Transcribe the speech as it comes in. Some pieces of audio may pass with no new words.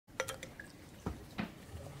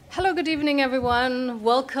So good evening, everyone.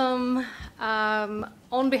 Welcome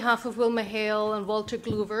on behalf of Wilmer, Hale, and Walter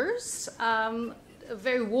Kluwers. A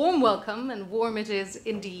very warm welcome, and warm it is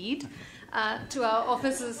indeed, to our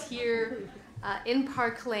offices here in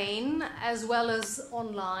Park Lane, as well as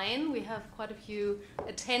online. We have quite a few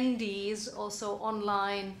attendees also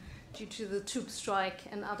online due to the tube strike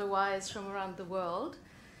and otherwise from around the world.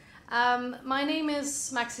 My name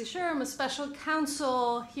is Maxi Scher. I'm a special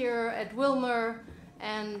counsel here at Wilmer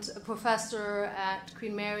and a professor at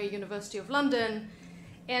Queen Mary, University of London,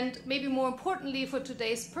 and maybe more importantly for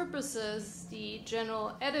today's purposes, the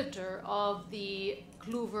general editor of the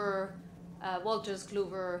Kluwer, Walters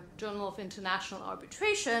Kluwer Journal of International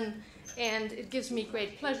Arbitration, and it gives me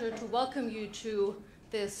great pleasure to welcome you to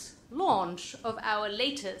this launch of our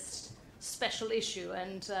latest special issue.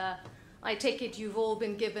 And I take it you've all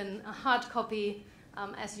been given a hard copy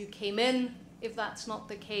as you came in. If that's not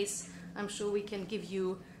the case, I'm sure we can give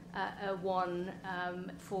you one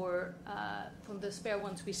from the spare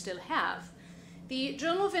ones we still have. The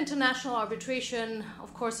Journal of International Arbitration,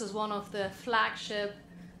 of course, is one of the flagship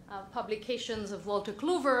publications of Walter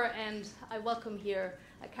Kluwer, and I welcome here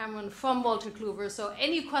Cameron from Walter Kluwer. So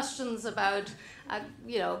any questions about,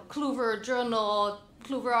 Kluwer Journal,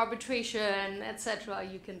 Kluwer Arbitration, etc.,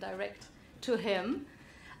 you can direct to him.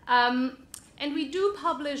 And we do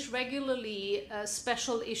publish regularly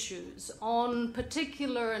special issues on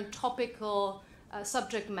particular and topical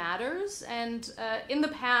subject matters. And in the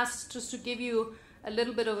past, just to give you a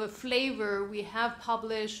little bit of a flavor, we have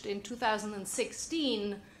published in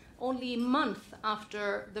 2016, only a month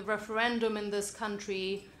after the referendum in this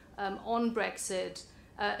country on Brexit,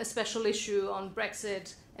 a special issue on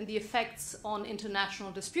Brexit and the effects on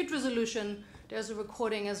international dispute resolution. There's a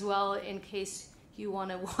recording as well in case you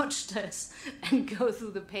want to watch this and go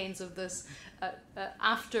through the pains of this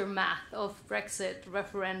aftermath of Brexit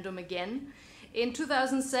referendum again. In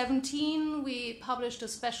 2017, we published a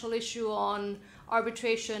special issue on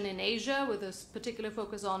arbitration in Asia with a particular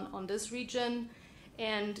focus on this region.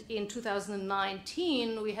 And in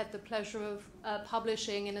 2019, we had the pleasure of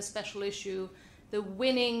publishing in a special issue the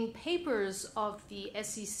winning papers of the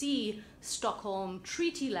SEC Stockholm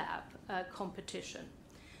Treaty Lab competition.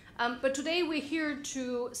 But today we're here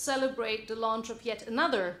to celebrate the launch of yet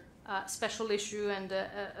another special issue, and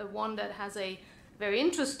one that has a very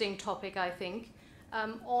interesting topic, I think,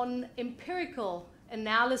 on empirical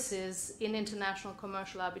analysis in international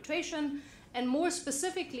commercial arbitration, and more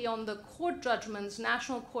specifically on the court judgments,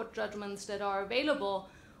 national court judgments that are available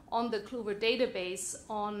on the Kluwer database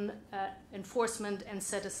on enforcement and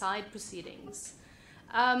set-aside proceedings.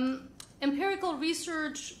 Empirical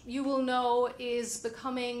research, you will know, is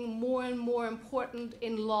becoming more and more important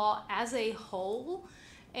in law as a whole.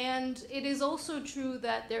 And it is also true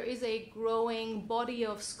that there is a growing body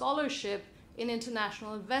of scholarship in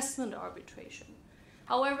international investment arbitration.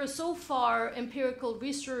 However, so far, empirical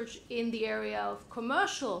research in the area of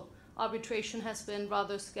commercial arbitration has been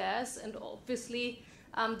rather scarce. And obviously,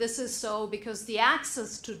 this is so because the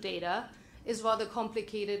access to data is rather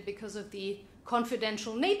complicated because of the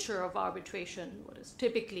confidential nature of arbitration, what is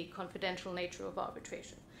typically confidential nature of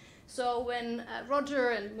arbitration. So when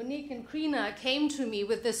Roger and Monique and Krina came to me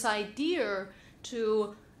with this idea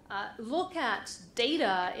to look at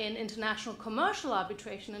data in international commercial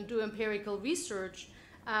arbitration and do empirical research,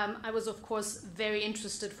 I was, of course, very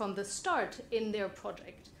interested from the start in their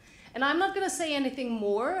project. And I'm not going to say anything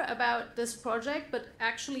more about this project, but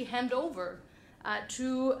actually hand over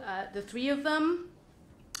to the three of them,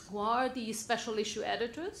 who are the special issue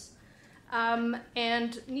editors.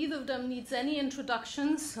 And neither of them needs any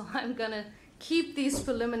introduction, so I'm going to keep these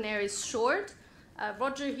preliminaries short.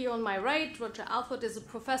 Roger here on my right, Roger Alford, is a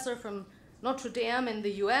professor from Notre Dame in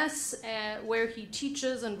the US, where he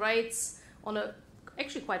teaches and writes on a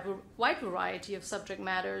actually quite wide variety of subject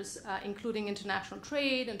matters, including international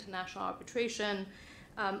trade, international arbitration,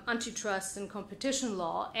 antitrust, and competition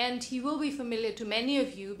law. And he will be familiar to many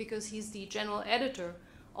of you because he's the general editor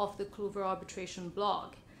of the Kluwer Arbitration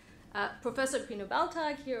blog. Professor Pino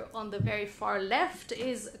Baltag, here on the very far left,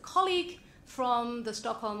 is a colleague from the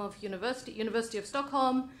University of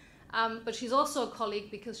Stockholm, but she's also a colleague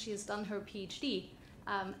because she has done her PhD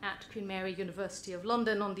at Queen Mary, University of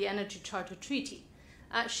London on the Energy Charter Treaty.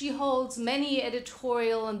 She holds many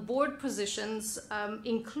editorial and board positions,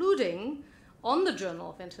 including on the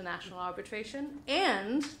Journal of International Arbitration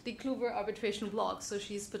and the Kluwer Arbitration blog, so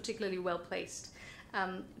she's particularly well placed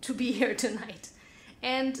to be here tonight.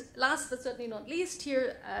 And last but certainly not least,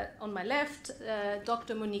 here on my left,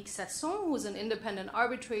 Dr. Monique Sasson, who's an independent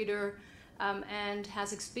arbitrator and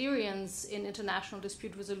has experience in international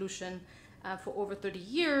dispute resolution for over 30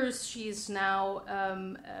 years. She's now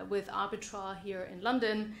with Arbitral here in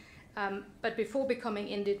London. But before becoming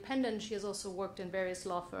independent, she has also worked in various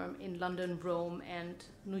law firms in London, Rome, and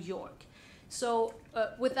New York. So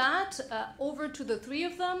with that, over to the three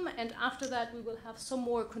of them, and after that we will have some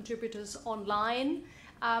more contributors online.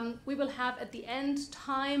 We will have at the end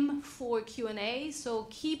time for Q&A, so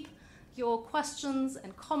keep your questions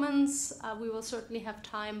and comments. We will certainly have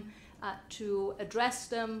time to address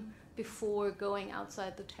them before going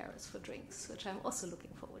outside the terrace for drinks, which I'm also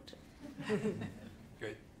looking forward to.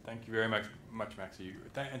 Great. Thank you very much, Maxie.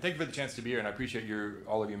 And thank you for the chance to be here. And I appreciate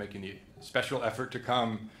all of you making the special effort to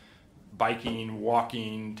come biking,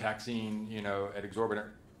 walking, taxiing, at exorbitant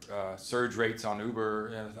surge rates on Uber.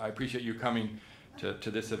 And I appreciate you coming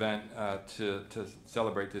to this event to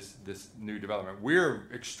celebrate this new development. We're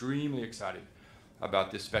extremely excited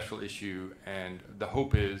about this special issue, and the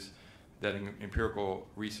hope is that empirical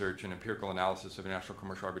research and empirical analysis of international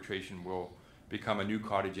commercial arbitration will become a new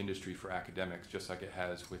cottage industry for academics, just like it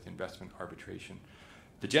has with investment arbitration.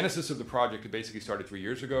 The genesis of the project basically started 3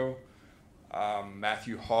 years ago.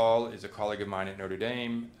 Matthew Hall is a colleague of mine at Notre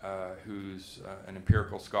Dame who's an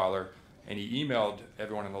empirical scholar, and he emailed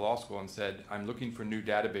everyone in the law school and said, I'm looking for new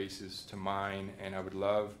databases to mine, and I would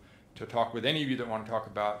love to talk with any of you that want to talk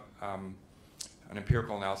about an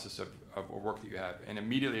empirical analysis of work that you have. And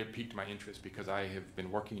immediately it piqued my interest because I have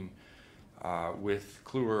been working with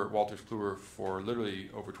Walters Kluwer for literally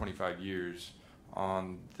over 25 years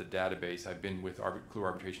on the database. I've been with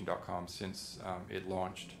KluwerArbitration.com since it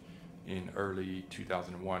launched in early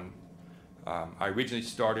 2001. I originally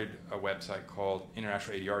started a website called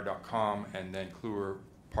internationaladr.com, and then Kluwer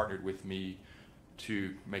partnered with me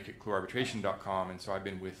to make it KluwerArbitration.com, and so I've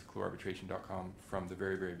been with KluwerArbitration.com from the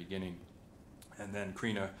very, very beginning. And then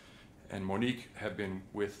Krina and Monique have been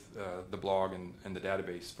with the blog and the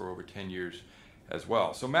database for over 10 years as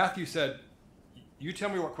well. So Matthew said, you tell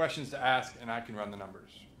me what questions to ask and I can run the numbers.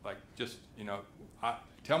 Like, just,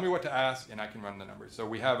 tell me what to ask and I can run the numbers. So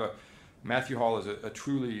we have Matthew Hall is a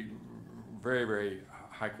truly very, very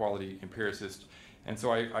high quality empiricist. And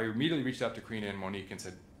so I immediately reached out to Krina and Monique and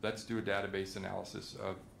said, let's do a database analysis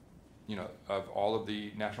of all of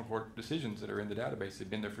the national court decisions that are in the database. They've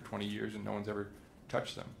been there for 20 years and no one's ever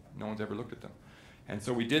touched them. No one's ever looked at them. And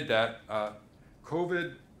so we did that.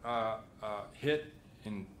 COVID hit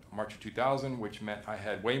in March of 2000, which meant I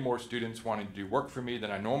had way more students wanting to do work for me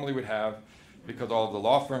than I normally would have, because all of the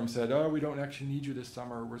law firms said, oh, we don't actually need you this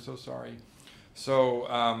summer, we're so sorry. So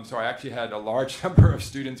I actually had a large number of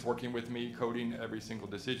students working with me, coding every single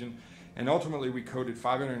decision. And ultimately we coded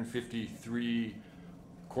 553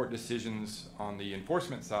 court decisions on the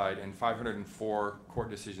enforcement side and 504 court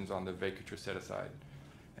decisions on the vacatur set aside.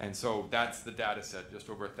 And so that's the data set, just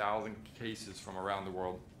over 1,000 cases from around the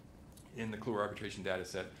world in the Kluwer arbitration data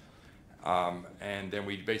set. And then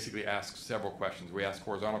we basically ask several questions. We ask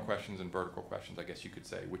horizontal questions and vertical questions, I guess you could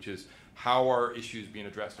say, which is how are issues being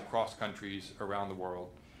addressed across countries around the world?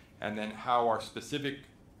 And then how are specific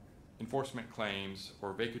enforcement claims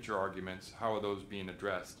or vacatur arguments, how are those being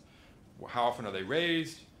addressed? How often are they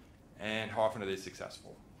raised, and how often are they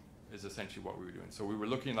successful, is essentially what we were doing. So we were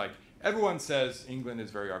looking like, everyone says England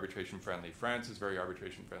is very arbitration friendly, France is very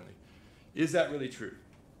arbitration friendly. Is that really true?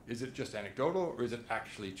 Is it just anecdotal, or is it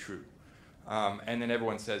actually true? And then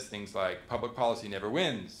everyone says things like, public policy never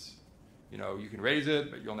wins. You can raise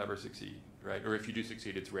it, but you'll never succeed, right? Or if you do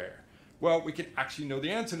succeed, it's rare. Well, we can actually know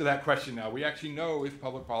the answer to that question now. We actually know if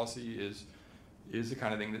public policy is the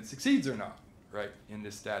kind of thing that succeeds or not, right, in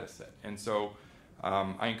this data set. And so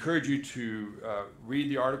I encourage you to read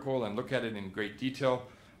the article and look at it in great detail.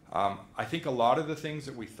 I think a lot of the things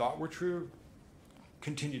that we thought were true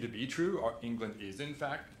continue to be true. England is, in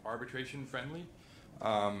fact, arbitration friendly.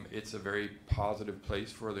 It's a very positive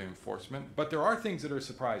place for the enforcement. But there are things that are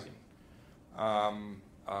surprising.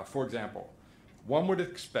 For example, one would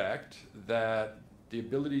expect that the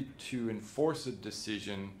ability to enforce a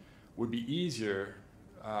decision would be easier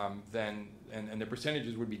and the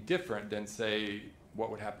percentages would be different than, say, what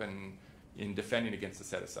would happen in defending against a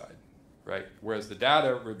set-aside, right? Whereas the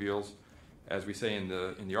data reveals, as we say in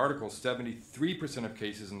the article, 73% of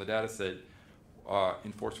cases in the data set,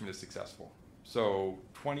 enforcement is successful. So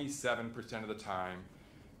 27% of the time,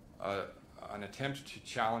 an attempt to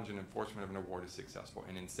challenge an enforcement of an award is successful,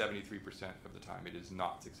 and in 73% of the time, it is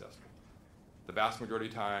not successful. The vast majority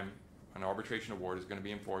of the time, an arbitration award is going to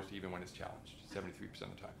be enforced even when it's challenged, 73%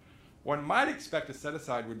 of the time. One might expect a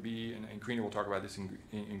set-aside would be, and Krina will talk about this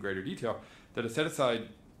in greater detail, that a set-aside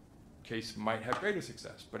case might have greater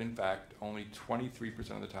success, but in fact, only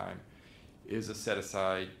 23% of the time is a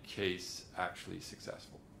set-aside case actually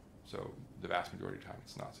successful. So the vast majority of the time,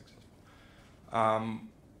 it's not successful.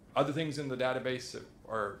 Other things in the database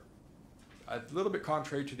are a little bit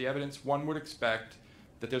contrary to the evidence. One would expect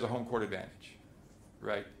that there's a home court advantage,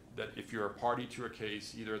 right? That if you're a party to a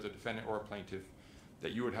case, either as a defendant or a plaintiff,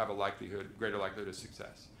 that you would have a greater likelihood of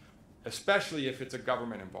success, especially if it's a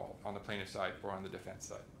government involved on the plaintiff side or on the defense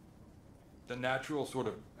side. The natural sort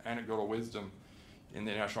of anecdotal wisdom in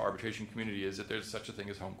the international arbitration community is that there's such a thing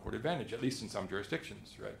as home court advantage, at least in some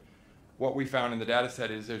jurisdictions, right? What we found in the data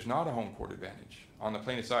set is there's not a home court advantage on the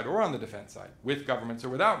plaintiff side or on the defense side, with governments or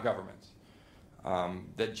without governments.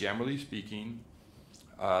 That generally speaking,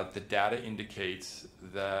 the data indicates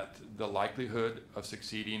that the likelihood of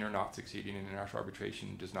succeeding or not succeeding in international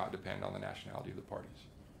arbitration does not depend on the nationality of the parties.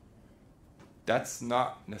 That's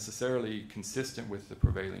not necessarily consistent with the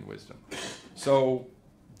prevailing wisdom. So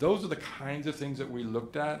those are the kinds of things that we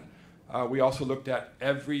looked at. We also looked at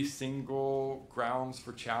every single grounds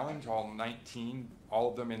for challenge, all 19, all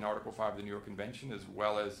of them in Article 5 of the New York Convention, as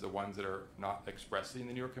well as the ones that are not expressly in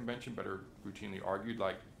the New York Convention but are routinely argued,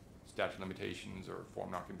 like statute of limitations or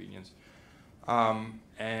form nonconvenience.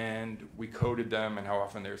 And we coded them and how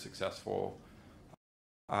often they're successful.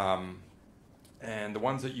 And the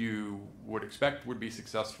ones that you would expect would be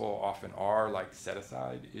successful often are, like set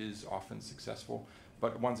aside is often successful,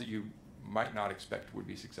 but ones that you might not expect would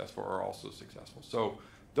be successful are also successful. So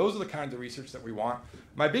those are the kinds of research that we want.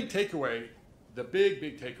 My big takeaway, the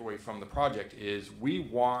big takeaway from the project is we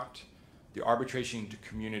want the arbitration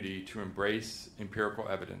community to embrace empirical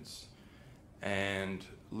evidence and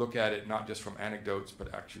look at it not just from anecdotes but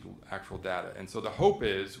actual data. And so the hope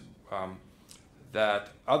is that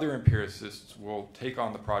other empiricists will take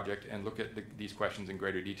on the project and look at these questions in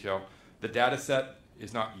greater detail. The data set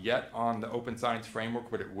is not yet on the Open Science Framework,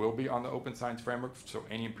 but it will be on the Open Science Framework, so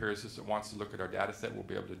any empiricist that wants to look at our data set will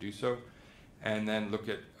be able to do so, and then look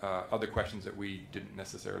at other questions that we didn't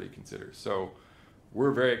necessarily consider. So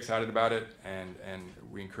we're very excited about it, and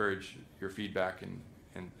we encourage your feedback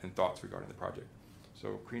and thoughts regarding the project.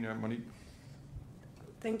 So, Krina, Monique?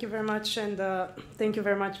 Thank you very much, and thank you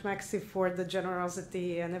very much, Maxi, for the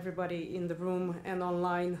generosity and everybody in the room and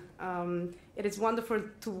online. It is wonderful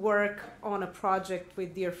to work on a project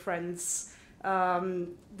with dear friends.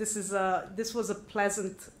 This was a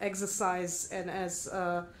pleasant exercise, and as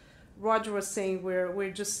Roger was saying,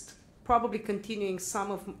 we're just probably continuing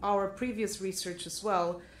some of our previous research as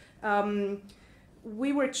well.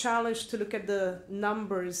 We were challenged to look at the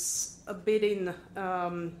numbers a bit in,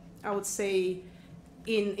 I would say,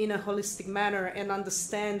 in a holistic manner and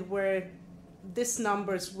understand where these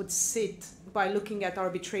numbers would sit by looking at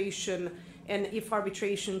arbitration and if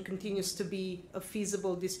arbitration continues to be a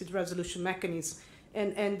feasible dispute resolution mechanism.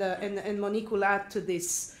 And Monique will add to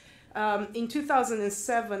this. In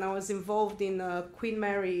 2007, I was involved in Queen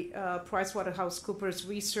Mary PricewaterhouseCoopers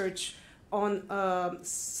research on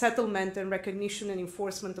settlement and recognition and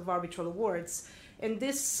enforcement of arbitral awards. And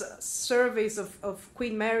these surveys of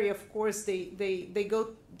Queen Mary, of course, they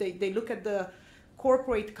look at the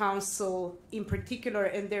corporate counsel in particular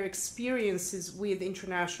and their experiences with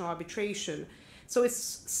international arbitration. So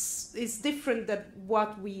it's different than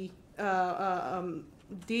what we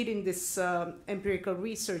did in this empirical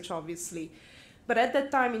research, obviously. But at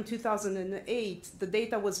that time, in 2008, the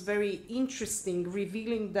data was very interesting,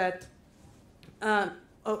 revealing that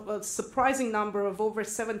a surprising number of over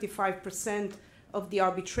 75% of the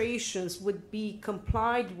arbitrations would be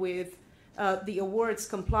complied with, the awards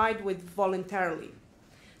complied with voluntarily.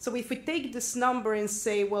 So if we take this number and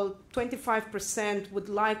say, well, 25% would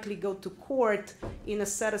likely go to court in a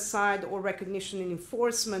set-aside or recognition and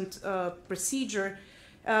enforcement procedure,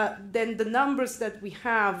 then the numbers that we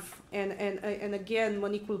have, and again,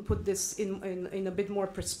 Monique will put this in a bit more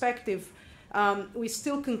perspective, we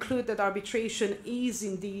still conclude that arbitration is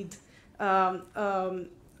indeed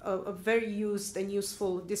a very used and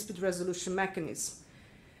useful dispute resolution mechanism.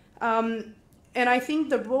 And I think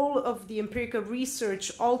the role of the empirical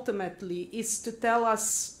research ultimately is to tell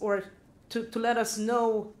us or to let us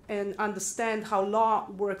know and understand how law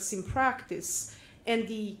works in practice. And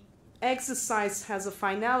the exercise has a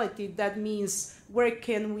finality that means where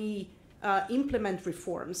can we implement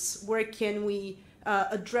reforms, where can we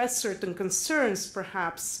address certain concerns,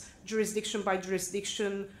 perhaps jurisdiction by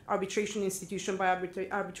jurisdiction, arbitration institution by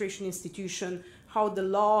arbitration institution, how the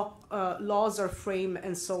laws are framed,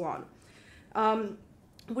 and so on.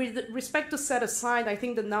 With respect to set aside, I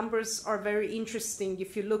think the numbers are very interesting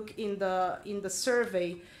if you look in the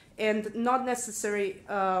survey, and not necessarily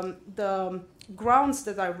the grounds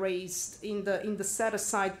that are raised in the set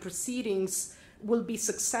aside proceedings will be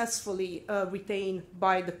successfully retained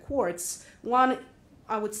by the courts. One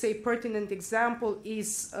I would say, pertinent example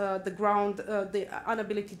is the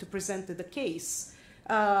inability to present the case,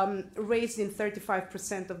 raised in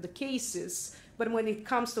 35% of the cases. But when it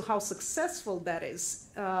comes to how successful that is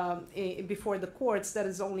before the courts, that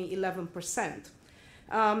is only 11%.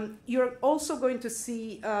 You're also going to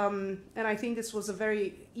see, and I think this was a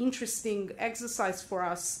very interesting exercise for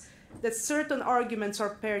us, that certain arguments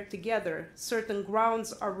are paired together, certain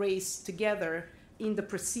grounds are raised together in the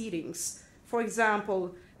proceedings. For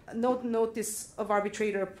example, no notice of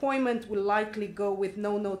arbitrator appointment will likely go with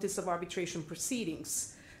no notice of arbitration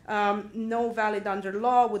proceedings. No valid under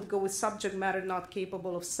law would go with subject matter not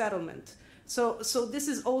capable of settlement. So this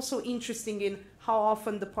is also interesting in how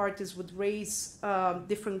often the parties would raise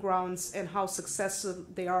different grounds and how successful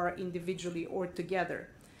they are individually or together.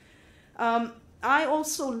 I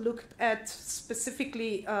also looked at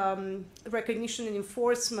specifically recognition and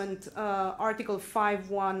enforcement, Article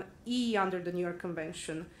 5.1e under the New York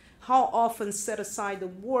Convention. How often set-aside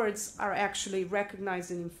awards are actually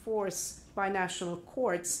recognized and enforced by national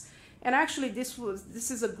courts. And actually this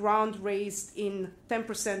is a ground raised in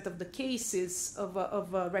 10% of the cases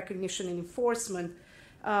of recognition and enforcement,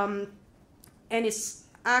 and it's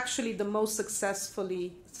actually the most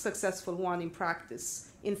successful one in practice.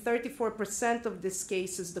 In 34% of these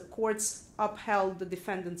cases, the courts upheld the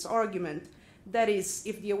defendant's argument. That is,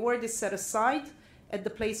 if the award is set aside at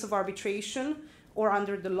the place of arbitration or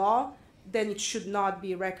under the law, then it should not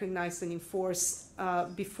be recognized and enforced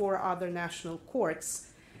before other national courts.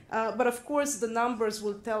 But of course, the numbers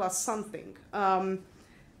will tell us something. And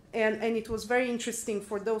it was very interesting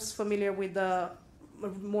for those familiar with the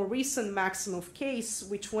more recent Maximov case,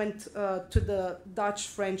 which went to the Dutch,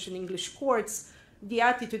 French, and English courts. The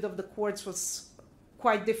attitude of the courts was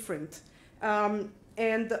quite different.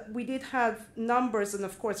 And we did have numbers, and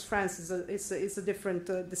of course France is a different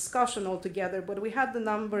discussion altogether, but we had the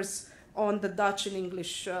numbers on the Dutch and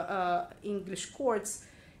English courts.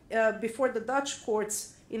 Before the Dutch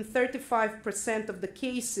courts, in 35% of the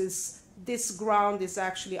cases, this ground is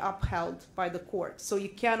actually upheld by the court. So you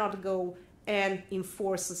cannot go and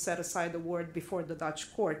enforce a set-aside award before the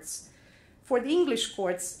Dutch courts. For the English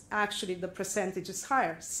courts, actually the percentage is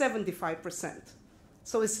higher, 75%.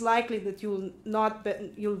 So it's likely that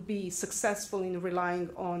you'll be successful in relying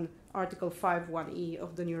on Article 5.1e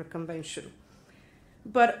of the New York Convention.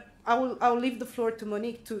 But I'll leave the floor to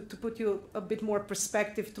Monique to put you a bit more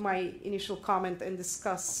perspective to my initial comment and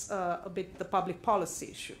discuss a bit the public policy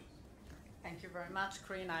issue. Thank you very much,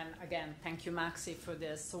 Corinne, and again, thank you, Maxi, for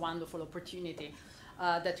this wonderful opportunity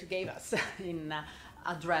that you gave us in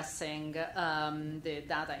addressing the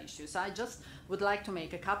data issues. I just would like to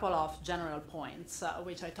make a couple of general points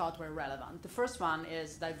which I thought were relevant. The first one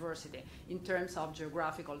is diversity in terms of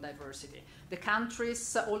geographical diversity. The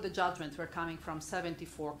countries, all the judgments were coming from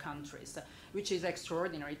 74 countries, which is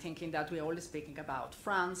extraordinary, thinking that we're only speaking about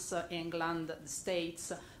France, England, the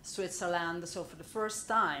States, Switzerland. So for the first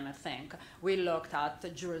time, I think, we looked at the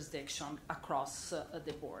jurisdiction across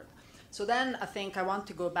the board. So then I think I want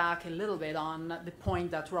to go back a little bit on the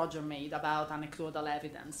point that Roger made about anecdotal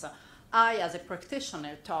evidence. I, as a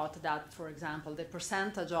practitioner, thought that, for example, the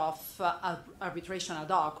percentage of arbitration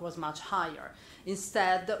ad hoc was much higher.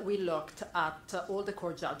 Instead, we looked at all the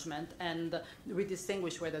court judgment and we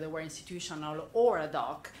distinguished whether they were institutional or ad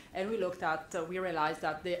hoc. And we realized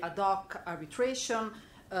that the ad hoc arbitration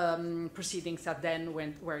proceedings that then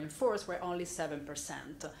were enforced were only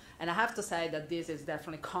 7%. And I have to say that this is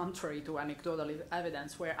definitely contrary to anecdotal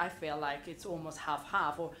evidence, where I feel like it's almost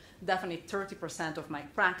half-half, or definitely 30% of my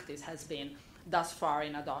practice has been thus far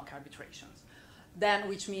in ad hoc arbitrations. Then,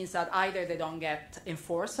 which means that either they don't get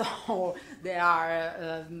enforced or they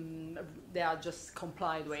are just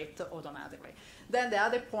complied with automatically. Then the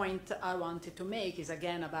other point I wanted to make is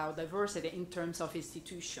again about diversity in terms of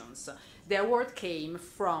institutions. The award came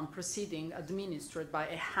from proceeding administered by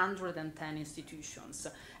 110 institutions.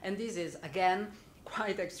 And this is, again,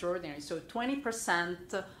 quite extraordinary. So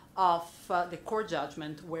 20% of the court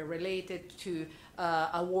judgment were related to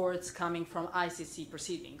awards coming from ICC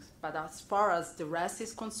proceedings. But as far as the rest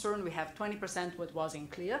is concerned, we have 20% what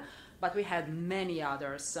wasn't clear, but we had many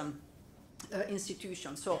others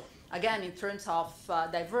institutions. So again, in terms of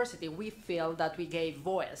diversity, we feel that we gave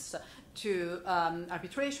voice to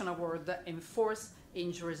arbitration award enforced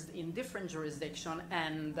in different jurisdictions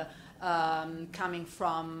and coming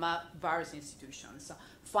from various institutions.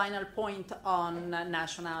 Final point on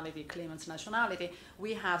nationality, claimants' nationality.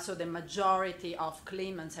 We have, so the majority of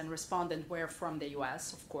claimants and respondents were from the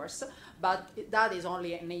US, of course, but that is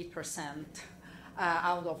only an 8%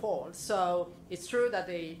 out of all. So it's true that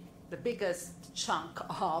the biggest chunk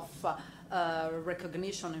of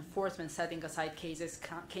recognition, enforcement, setting aside cases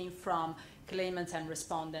came from claimants and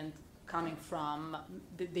respondents coming from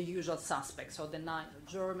the usual suspects, so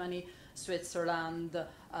Germany, Switzerland,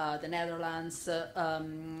 the Netherlands,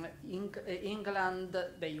 England,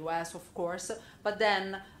 the US, of course, but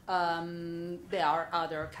then there are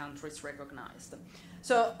other countries recognized.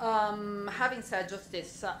 So having said just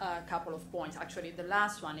this couple of points, actually the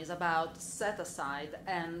last one is about set-aside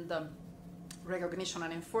and recognition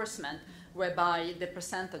and enforcement, whereby the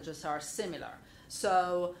percentages are similar.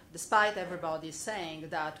 So despite everybody saying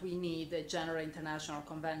that we need a general international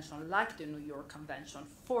convention like the New York Convention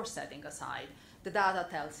for setting aside, the data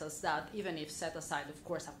tells us that even if set aside, of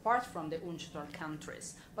course, apart from the UNCTAD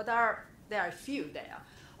countries, but there are a few there,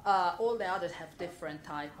 all the others have different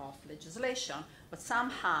type of legislation, but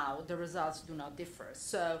somehow the results do not differ.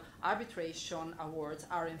 So arbitration awards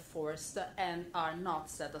are enforced and are not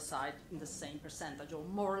set aside in the same percentage, or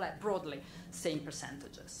more or less broadly same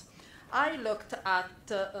percentages. I looked at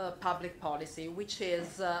public policy, which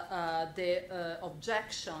is the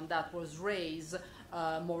objection that was raised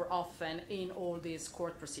more often in all these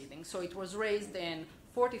court proceedings. So it was raised in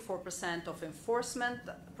 44% of enforcement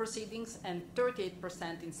proceedings and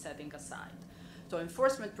 38% in setting aside. So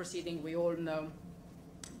enforcement proceeding, we all know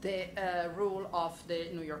the rule of the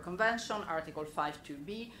New York Convention, Article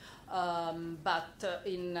 5.2b, but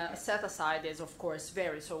in set aside is of course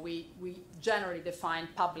vary. So we generally define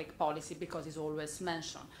public policy because it's always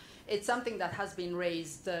mentioned. It's something that has been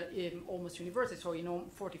raised in almost universally, so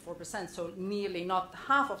 44%, so nearly not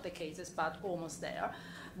half of the cases, but almost there.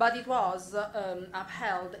 But it was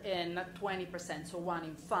upheld in 20%, so 1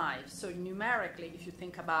 in 5. So numerically, if you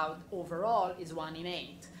think about overall, is 1 in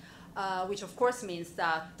 8. Which of course means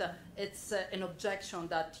that it's an objection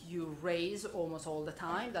that you raise almost all the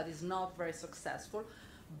time, that is not very successful,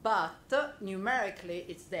 but numerically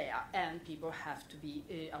it's there and people have to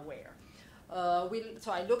be aware.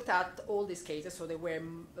 So I looked at all these cases, so there were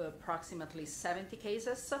approximately 70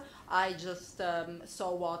 cases. I just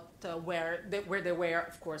saw where they were,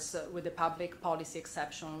 of course, with the public policy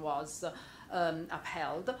exception was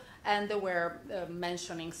upheld, and they were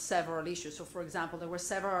mentioning several issues. So, for example, there were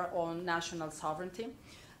several on national sovereignty,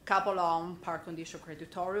 a couple on par condicio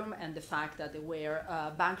creditorium, and the fact that there were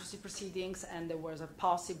bankruptcy proceedings, and there was a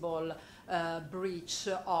possible breach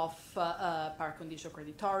of par condicio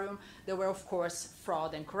creditorium. There were, of course,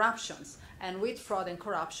 fraud and corruptions. And with fraud and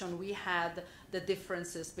corruption, we had the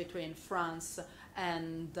differences between France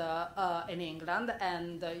and England,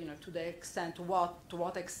 and to the extent to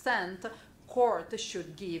what extent court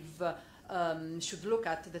should give should look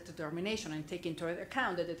at the determination and take into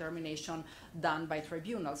account the determination done by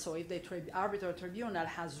tribunal. So if the arbitral tribunal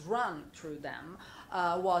has run through them,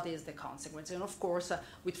 what is the consequence? And of course,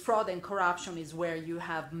 with fraud and corruption is where you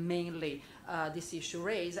have mainly this issue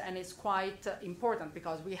raised, and it's quite important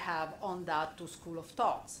because we have on that two schools of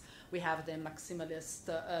thoughts. We have the maximalist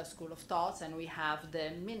school of thoughts, and we have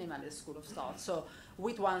the minimalist school of thoughts. So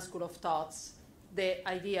with one school of thoughts, the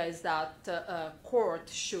idea is that court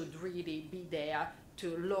should really be there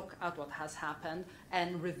to look at what has happened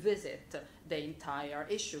and revisit the entire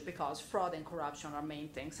issue, because fraud and corruption are main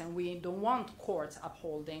things, and we don't want courts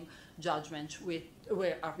upholding judgments with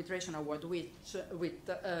arbitration award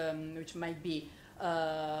which might be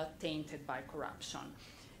tainted by corruption.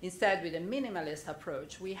 Instead, with a minimalist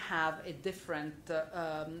approach, we have a different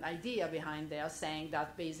idea behind there, saying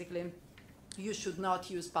that basically you should not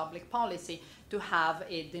use public policy to have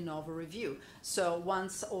a de novo review. So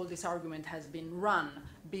once all this argument has been run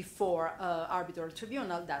before arbitral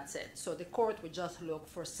tribunal, that's it. So the court would just look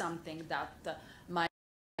for something that might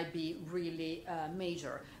be really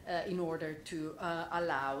major in order to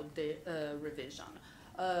allow the revision.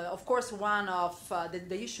 Of course, one of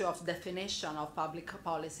the issue of definition of public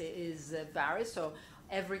policy is varies. So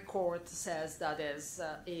every court says that is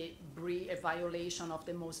a violation of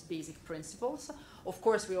the most basic principles. Of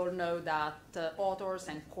course, we all know that authors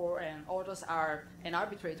and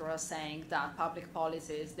arbitrators are saying that public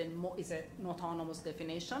policy is an autonomous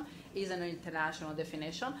definition, is an international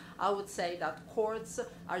definition. I would say that courts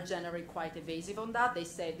are generally quite evasive on that. They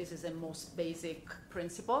say this is the most basic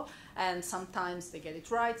principle, and sometimes they get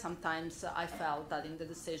it right. Sometimes I felt that in the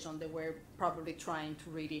decision they were probably trying to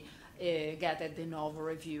really get a de novo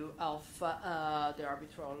review of the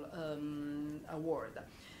arbitral award.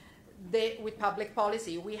 With public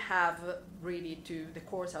policy, we have really the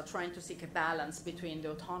courts are trying to seek a balance between the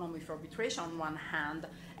autonomy for arbitration on one hand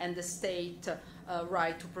and the state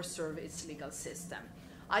right to preserve its legal system.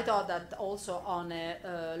 I thought that also on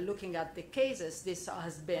looking at the cases, this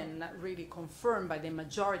has been really confirmed by the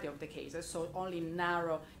majority of the cases. So only in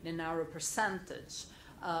a narrow percentage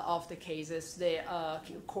of the cases, the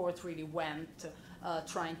court really went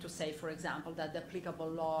trying to say, for example, that the applicable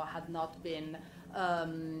law had not been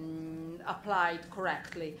applied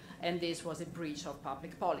correctly, and this was a breach of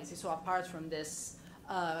public policy. So apart from this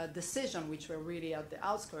decision, which were really at the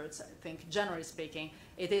outskirts, I think, generally speaking,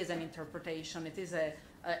 it is an interpretation, it is a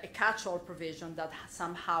catch-all provision that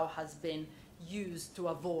somehow has been used to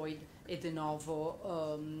avoid a de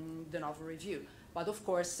novo review. But of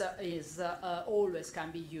course, always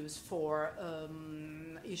can be used for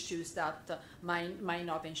issues that might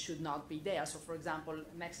not and should not be there. So, for example,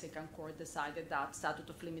 Mexican court decided that statute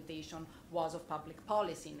of limitation was of public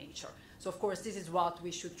policy nature. So, of course, this is what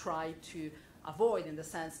we should try to avoid, in the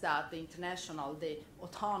sense that the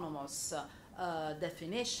autonomous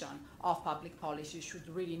definition of public policy should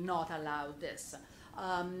really not allow this.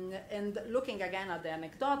 And looking again at the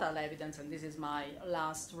anecdotal evidence, and this is my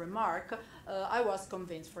last remark, I was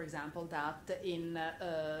convinced, for example, that in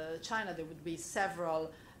China there would be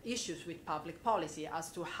several issues with public policy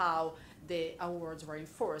as to how the awards were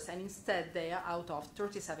enforced. And instead, out of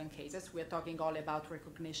 37 cases, we're talking all about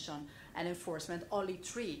recognition and enforcement, only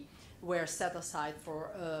 3 were set aside for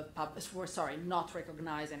not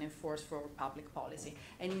recognized and enforced for public policy.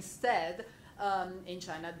 And instead, in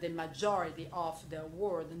China, the majority of the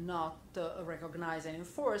award not recognized and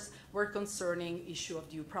enforced were concerning issue of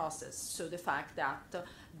due process. So the fact that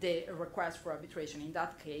the request for arbitration in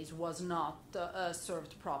that case was not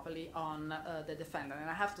served properly on the defendant. And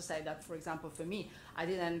I have to say that, for example, for me, I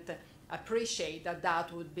didn't appreciate that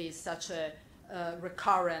that would be such a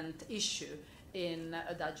recurrent issue in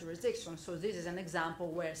that jurisdiction. So this is an example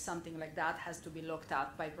where something like that has to be looked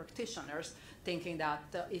at by practitioners, thinking that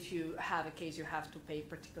if you have a case, you have to pay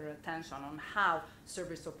particular attention on how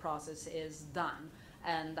service of process is done,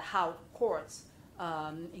 and how courts,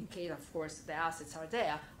 in case, of course, the assets are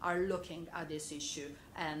there, are looking at this issue.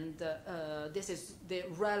 And this is the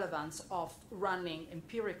relevance of running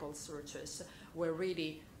empirical searches, where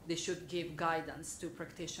really they should give guidance to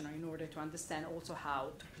practitioners in order to understand also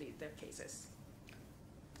how to plead their cases.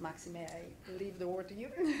 Maxi, may I leave the word to you?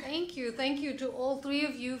 Thank you. Thank you to all 3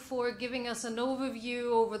 of you for giving us an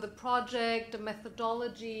overview over the project, the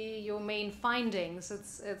methodology, your main findings.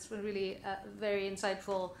 It's been really very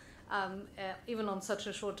insightful, even on such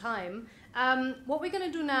a short time. What we're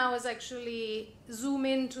going to do now is actually zoom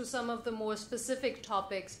into some of the more specific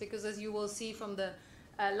topics, because as you will see from the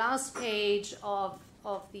last page of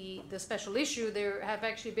the special issue, there have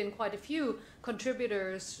actually been quite a few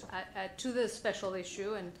contributors to this special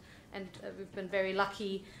issue, and we've been very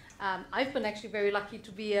lucky. I've been actually very lucky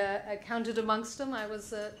to be counted amongst them. I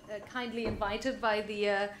was kindly invited by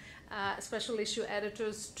the special issue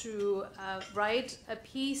editors to write a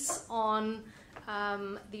piece on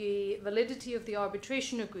the validity of the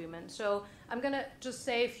arbitration agreement. So I'm going to just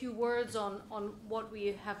say a few words on what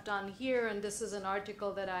we have done here, and this is an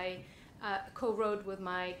article that I co-wrote with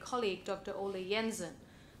my colleague, Dr. Ole Jensen.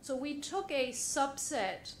 So we took a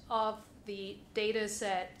subset of the data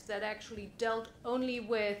set that actually dealt only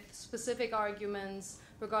with specific arguments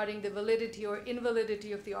regarding the validity or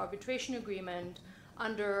invalidity of the arbitration agreement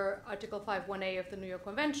under Article 5.1a of the New York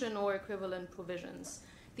Convention or equivalent provisions.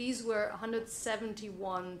 These were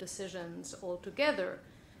 171 decisions altogether.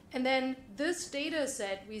 And then this data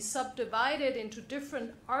set we subdivided into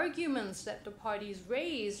different arguments that the parties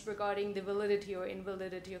raised regarding the validity or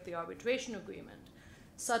invalidity of the arbitration agreement,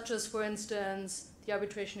 such as, for instance, the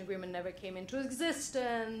arbitration agreement never came into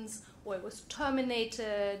existence, or it was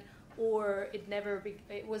terminated, or it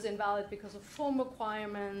was invalid because of form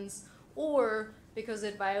requirements, or because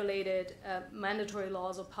it violated mandatory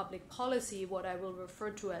laws of public policy, what I will refer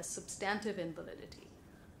to as substantive invalidity.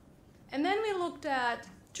 And then we looked at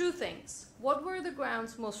 2 things. What were the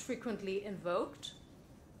grounds most frequently invoked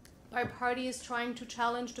by parties trying to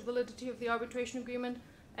challenge the validity of the arbitration agreement,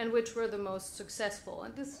 and which were the most successful?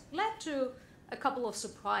 And this led to a couple of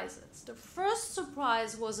surprises. The first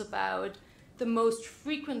surprise was about the most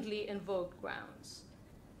frequently invoked grounds.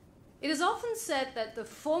 It is often said that the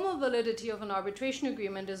formal validity of an arbitration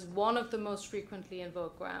agreement is one of the most frequently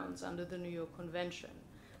invoked grounds under the New York Convention.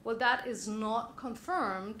 Well, that is not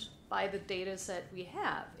confirmed by the data set we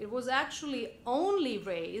have. It was actually only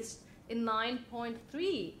raised in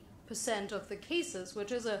 9.3% of the cases,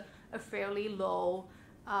 which is a fairly low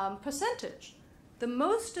percentage. The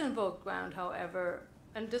most invoked ground, however,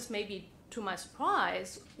 and this may be to my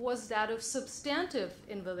surprise, was that of substantive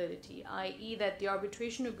invalidity, i.e. that the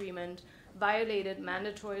arbitration agreement violated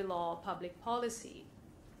mandatory law of public policy.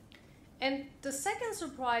 And the second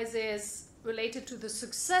surprise is related to the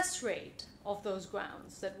success rate of those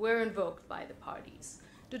grounds that were invoked by the parties.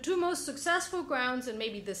 The two most successful grounds, and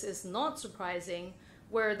maybe this is not surprising,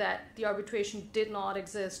 were that the arbitration did not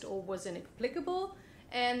exist or was inapplicable,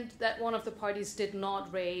 and that one of the parties did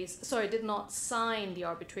not sign the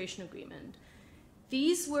arbitration agreement.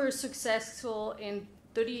 These were successful in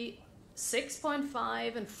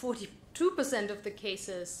 36.5% and 42% of the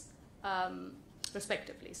cases,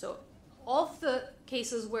 respectively. So of the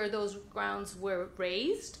cases where those grounds were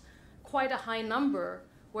raised, quite a high number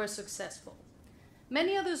were successful.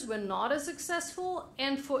 Many others were not as successful,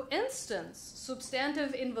 and for instance,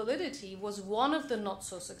 substantive invalidity was one of the not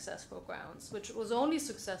so successful grounds, which was only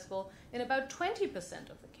successful in about 20%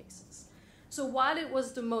 of the cases. So while it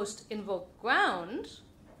was the most invoked ground,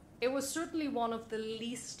 it was certainly one of the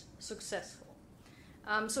least successful.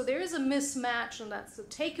 So there is a mismatch, and that's the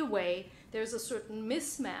takeaway. There's a certain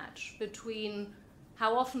mismatch between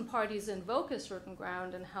how often parties invoke a certain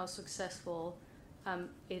ground and how successful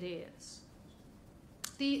it is.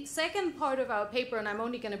 The second part of our paper, and I'm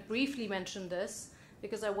only going to briefly mention this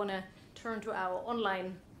because I want to turn to our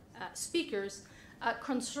online speakers,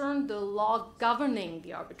 concerned the law governing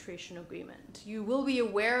the arbitration agreement. You will be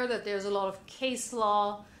aware that there's a lot of case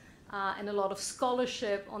law and a lot of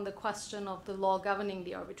scholarship on the question of the law governing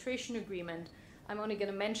the arbitration agreement. I'm only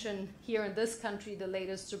going to mention here in this country the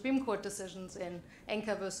latest Supreme Court decisions in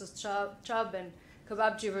Enka versus Chubb and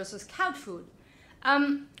Kebabji versus Catfood.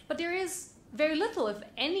 But there is very little, if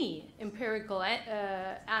any, empirical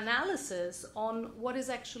analysis on what is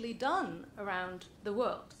actually done around the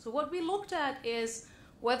world. So what we looked at is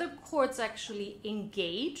whether courts actually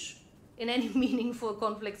engage in any meaningful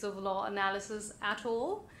conflicts of law analysis at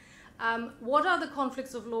all. What are the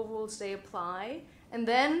conflicts of law rules they apply? And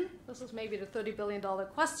then, this is maybe the $30 billion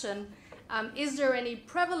question, is there any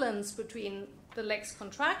prevalence between the lex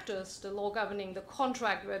contractus, the law governing the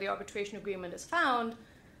contract where the arbitration agreement is found,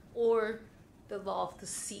 or the law of the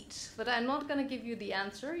seat? But I'm not going to give you the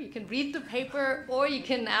answer. You can read the paper, or you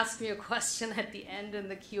can ask me a question at the end in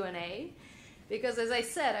the Q&A. Because as I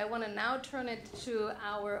said, I want to now turn it to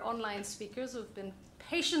our online speakers who've been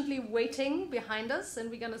patiently waiting behind us, and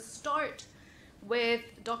we're going to start with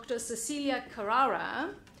Dr. Cecilia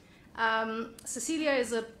Carrara. Cecilia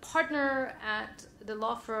is a partner at the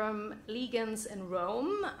law firm Ligens in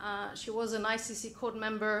Rome. She was an ICC court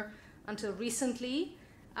member until recently,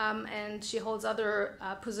 and she holds other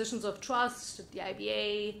positions of trust at the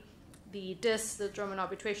IBA, the DIS, the German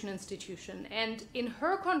Arbitration Institution. And in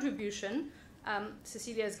her contribution,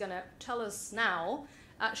 Cecilia is going to tell us now,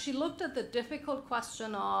 she looked at the difficult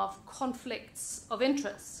question of conflicts of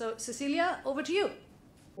interest. So, Cecilia, over to you.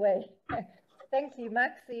 Well, thank you,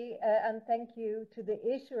 Maxi, and thank you to the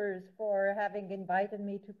issuers for having invited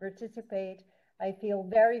me to participate. I feel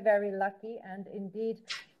very, very lucky, and indeed,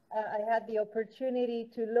 I had the opportunity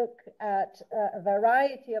to look at a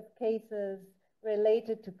variety of cases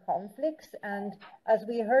related to conflicts, and as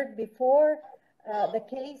we heard before, the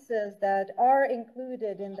cases that are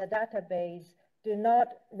included in the database do not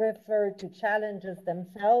refer to challenges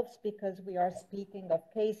themselves, because we are speaking of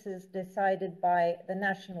cases decided by the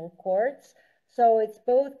national courts. So it's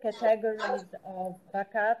both categories of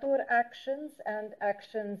vacatur actions and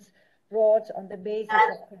actions brought on the basis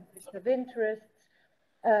of conflicts of interest,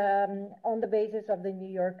 on the basis of the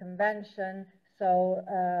New York Convention, so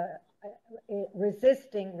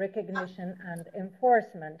resisting recognition and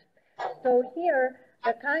enforcement. So here,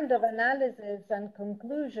 the kind of analysis and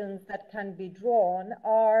conclusions that can be drawn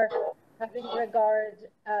are having regard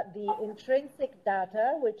at the intrinsic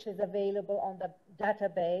data, which is available on the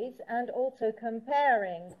database, and also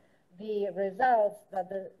comparing the results that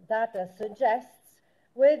the data suggests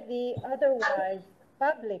with the otherwise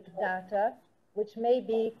public data, which may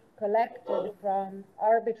be collected from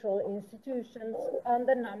arbitral institutions on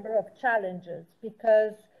the number of challenges.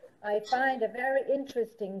 Because I find a very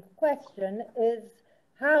interesting question is,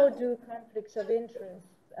 how do conflicts of interest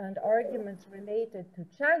and arguments related to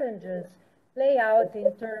challenges play out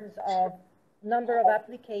in terms of number of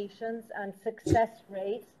applications and success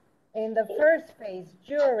rates in the first phase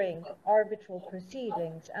during arbitral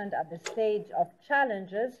proceedings and at the stage of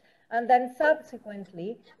challenges, and then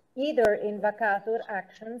subsequently either in vacatur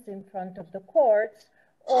actions in front of the courts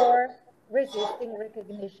or resisting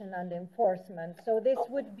recognition and enforcement. So this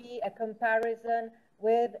would be a comparison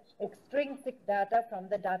with extrinsic data from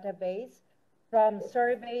the database, from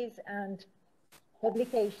surveys and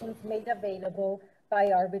publications made available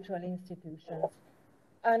by arbitral institutions.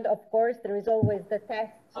 And of course, there is always the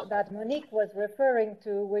test that Monique was referring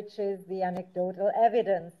to, which is the anecdotal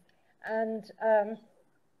evidence. And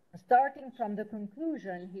starting from the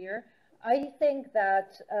conclusion here, I think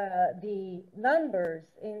that the numbers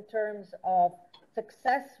in terms of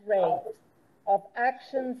success rates of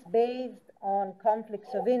actions based on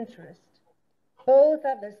conflicts of interest, both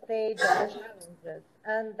at the stage of the challenges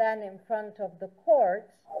and then in front of the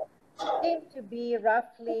courts, seem to be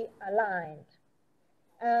roughly aligned.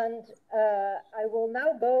 And I will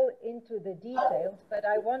now go into the details, but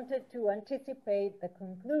I wanted to anticipate the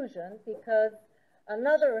conclusion because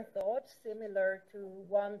another thought, similar to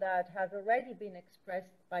one that has already been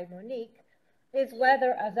expressed by Monique, is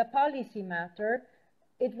whether, as a policy matter,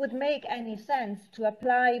 it would make any sense to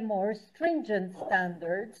apply more stringent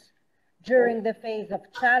standards during the phase of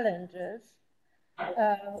challenges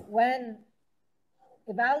when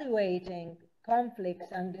evaluating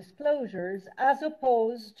conflicts and disclosures, as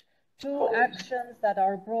opposed to actions that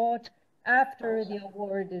are brought after the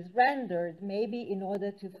award is rendered, maybe in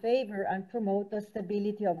order to favor and promote the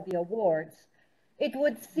stability of the awards. It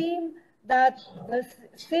would seem that the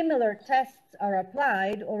similar tests are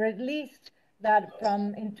applied, or at least that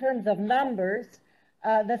in terms of numbers,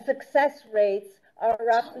 the success rates are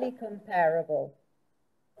roughly comparable.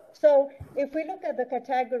 So if we look at the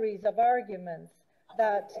categories of arguments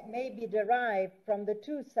that may be derived from the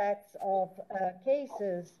two sets of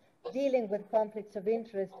cases dealing with conflicts of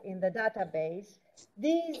interest in the database,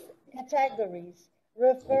 these categories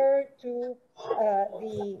refer to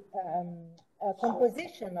the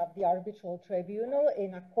composition of the arbitral tribunal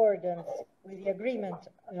in accordance with the agreement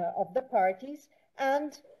of the parties,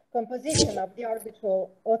 and composition of the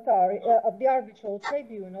arbitral authority of the arbitral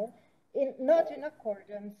tribunal not in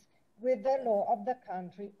accordance with the law of the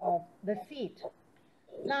country of the seat.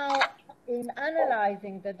 Now, in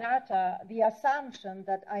analyzing the data, the assumption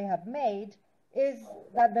that I have made is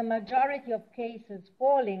that the majority of cases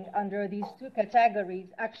falling under these two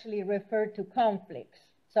categories actually refer to conflicts.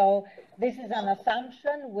 So this is an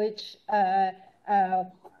assumption which I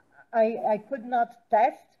could not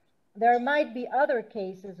test. There might be other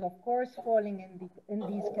cases, of course, falling in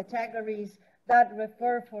these categories that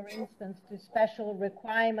refer, for instance, to special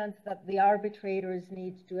requirements that the arbitrators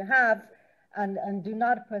need to have and do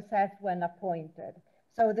not possess when appointed.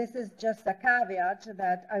 So this is just a caveat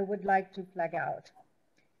that I would like to flag out.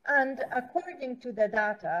 And according to the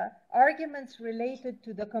data, arguments related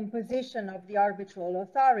to the composition of the arbitral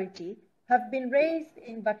authority have been raised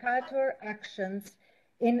in vacatur actions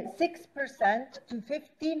in 6% to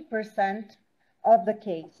 15% of the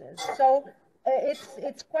cases. So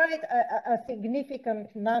it's quite a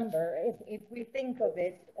significant number if we think of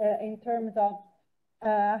it in terms of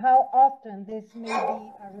how often this may be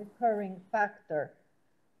a recurring factor.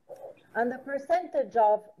 And the percentage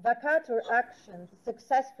of vacatur actions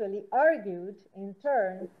successfully argued, in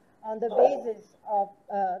turn, on the basis of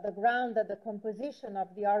the ground that the composition of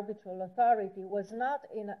the arbitral authority was not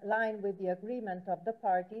in line with the agreement of the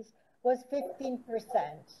parties, was 15%.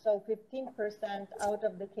 So 15% out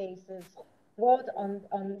of the cases brought on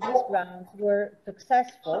these grounds were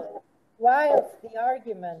successful, whilst the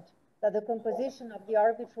argument that the composition of the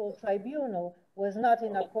arbitral tribunal was not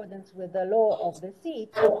in accordance with the law of the seat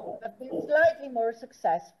have been slightly more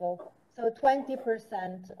successful. So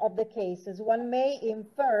 20% of the cases, one may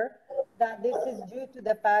infer that this is due to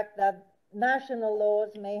the fact that national laws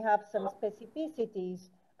may have some specificities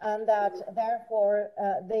and that therefore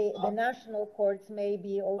the national courts may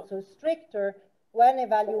be also stricter when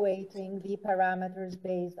evaluating the parameters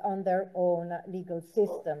based on their own legal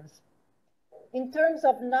systems. In terms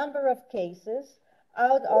of number of cases,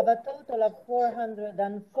 out of a total of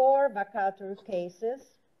 404 vacatur cases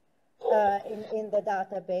in the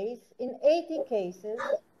database, in 80 cases,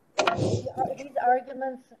 these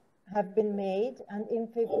arguments have been made, and in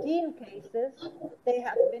 15 cases, they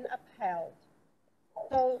have been upheld.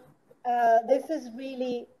 So this is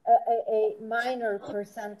really a minor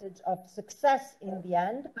percentage of success in the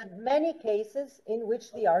end, but many cases in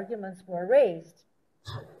which the arguments were raised.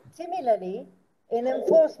 Similarly, in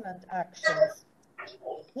enforcement actions,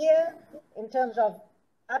 here, in terms of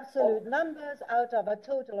absolute numbers, out of a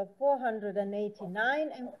total of 489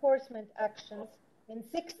 enforcement actions, in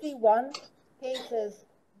 61 cases,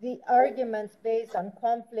 the arguments based on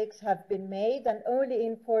conflicts have been made, and only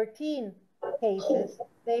in 14 cases,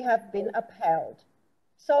 they have been upheld.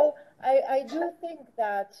 So I do think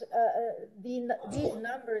that these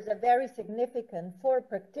numbers are very significant for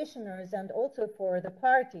practitioners and also for the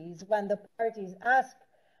parties when the parties ask,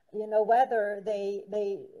 you know, whether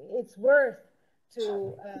it's worth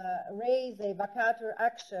to raise a vacatur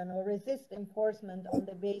action or resist enforcement on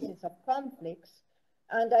the basis of conflicts.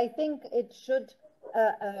 And I think it should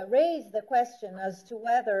raise the question as to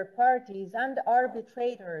whether parties and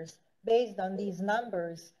arbitrators, based on these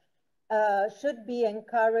numbers, should be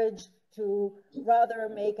encouraged to rather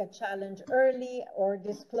make a challenge early or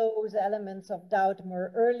disclose elements of doubt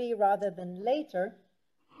more early rather than later,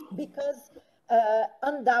 because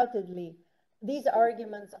undoubtedly these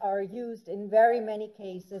arguments are used in very many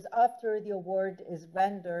cases after the award is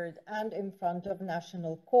rendered and in front of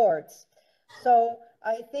national courts. So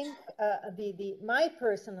I think my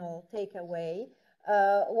personal takeaway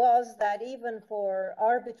was that even for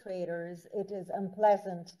arbitrators, it is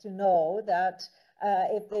unpleasant to know that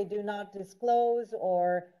if they do not disclose,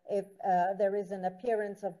 or if there is an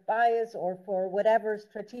appearance of bias, or for whatever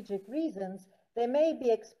strategic reasons, they may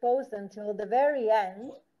be exposed until the very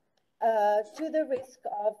end to the risk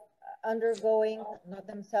of undergoing, not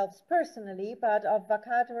themselves personally, but of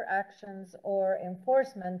vacatur actions or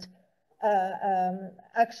enforcement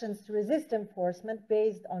actions to resist enforcement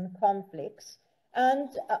based on conflicts. And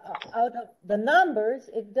out of the numbers,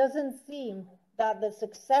 it doesn't seem that the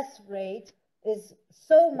success rate is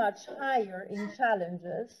so much higher in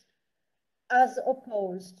challenges as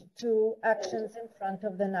opposed to actions in front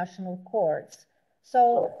of the national courts.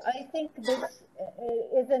 So I think this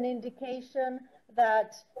is an indication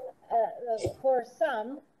that for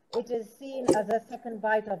some, it is seen as a second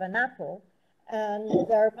bite of an apple, and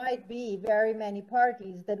there might be very many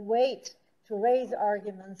parties that wait to raise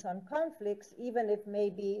arguments on conflicts, even if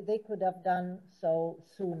maybe they could have done so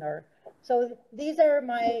sooner. So these are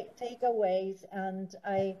my takeaways, and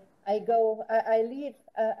I leave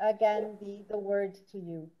again the word to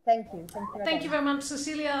you. Thank you. Thank you very much,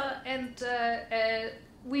 Cecilia. And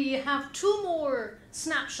we have two more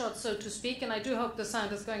snapshots, so to speak, and I do hope the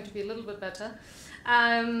sound is going to be a little bit better.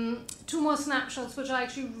 Two more snapshots, which are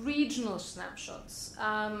actually regional snapshots,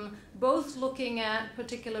 both looking at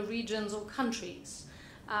particular regions or countries.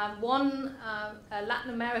 One,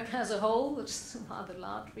 Latin America as a whole, which is a rather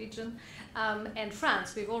large region, and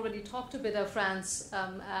France. We've already talked a bit of France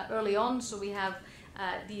early on, so we have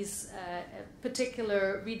these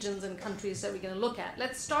particular regions and countries that we're going to look at.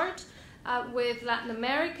 Let's start with Latin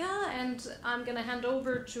America, and I'm going to hand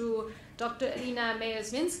over to Dr. Elina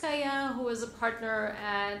Meyers-Minskaya, who is a partner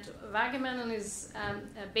at Wagman and is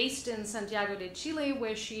based in Santiago de Chile,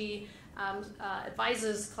 where she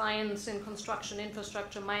advises clients in construction,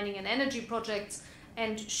 infrastructure, mining, and energy projects.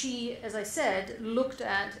 And she, as I said, looked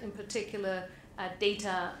at, in particular,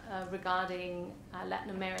 data regarding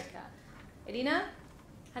Latin America. Elina,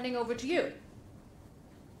 handing over to you.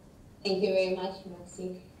 Thank you very much,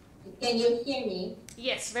 Maxi. Can you hear me?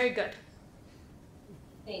 Yes, very good.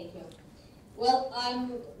 Thank you. Well,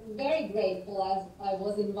 I'm very grateful as I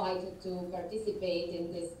was invited to participate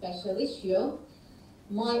in this special issue.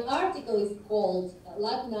 My article is called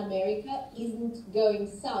Latin America Isn't Going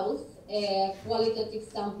South, a Qualitative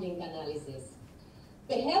Sampling Analysis.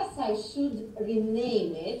 Perhaps I should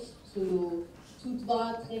rename it to Tout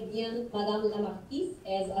va très bien, Madame la Marquise,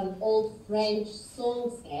 as an old French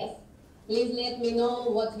song says. Please let me know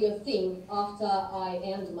what you think after I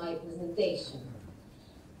end my presentation.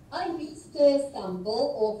 I used a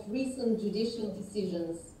sample of recent judicial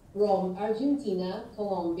decisions from Argentina,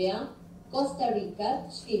 Colombia, Costa Rica,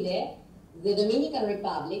 Chile, the Dominican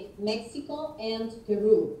Republic, Mexico, and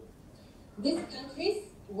Peru. These countries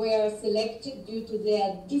were selected due to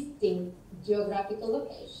their distinct geographical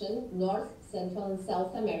location, North, Central, and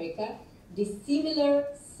South America, the similar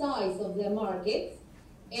size of their markets,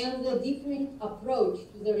 and the different approach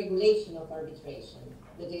to the regulation of arbitration,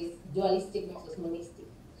 that is, dualistic versus monistic.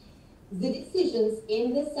 The decisions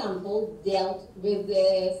in the sample dealt with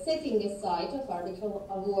the setting aside of arbitral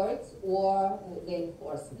awards or the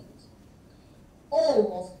enforcement.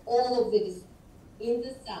 Almost all of the decisions in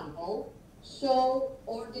the sample show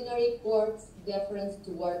ordinary courts' deference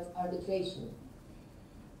towards arbitration.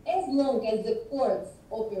 As long as the courts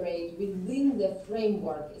operate within the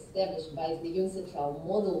framework established by the UNCITRAL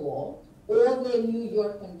model law or the New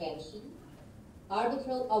York Convention,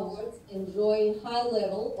 arbitral awards enjoy a high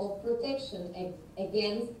level of protection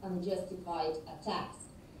against unjustified attacks.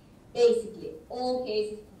 Basically, all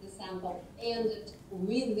cases in the sample ended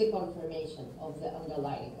with the confirmation of the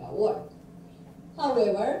underlying award.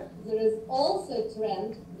 However, there is also a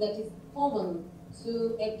trend that is common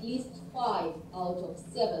to at least 5 out of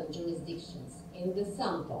 7 jurisdictions in the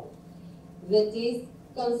sample. That is,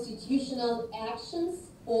 constitutional actions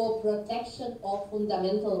for protection of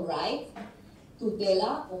fundamental rights,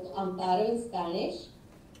 tutela or amparo in Spanish,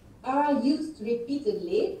 are used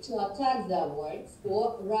repeatedly to attack the awards,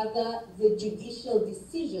 or rather the judicial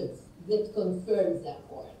decisions that confirm the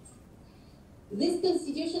awards. These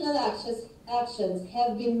constitutional actions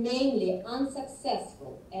have been mainly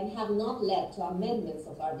unsuccessful and have not led to amendments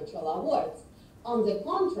of arbitral awards. On the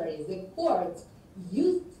contrary, the court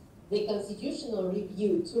used the constitutional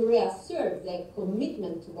review to reassert their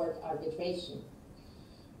commitment toward arbitration.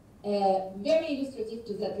 Very illustrative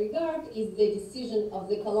to that regard is the decision of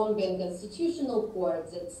the Colombian Constitutional Court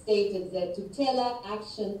that stated that tutela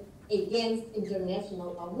action against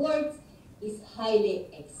international awards is highly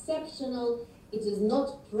exceptional. It is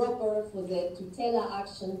not proper for the tutela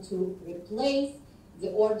action to replace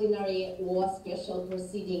the ordinary or special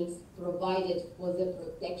proceedings provided for the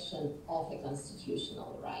protection of a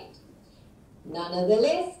constitutional right.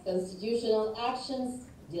 Nonetheless, constitutional actions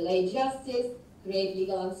delay justice, create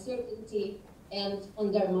legal uncertainty, and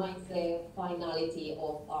undermine the finality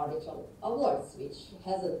of arbitral awards, which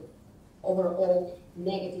has an overall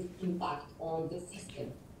negative impact on the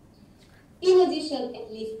system. In addition,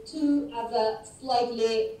 at least two other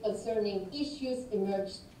slightly concerning issues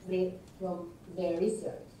emerged from the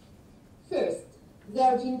research. First, the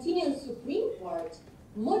Argentinian Supreme Court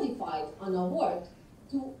modified an award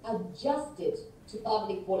to adjust it to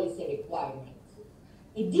public policy requirements.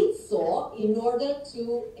 It did so in order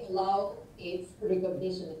to allow its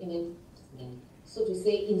recognition and enforcement, so to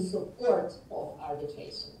say, in support of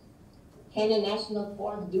arbitration. Can a national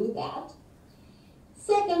court do that?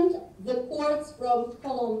 Second, the courts from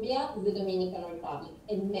Colombia, the Dominican Republic,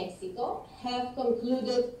 and Mexico have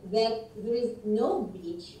concluded that there is no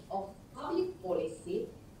breach of public policy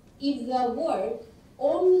if the award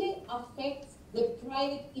only affects the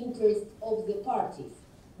private interest of the parties,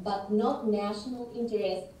 but not national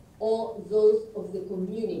interest or those of the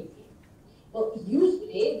community. Well,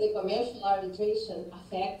 usually the commercial arbitration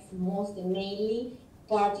affects most and mainly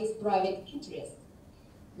parties' private interest,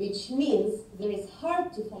 which means there is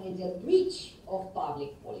hard to find a breach of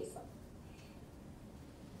public policy.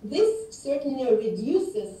 This certainly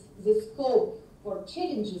reduces the scope for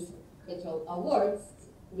challenges to arbitral awards,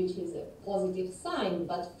 which is a positive sign,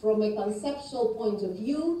 but from a conceptual point of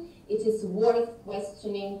view, it is worth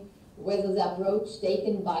questioning whether the approach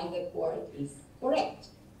taken by the court is correct.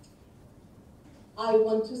 I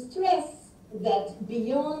want to stress that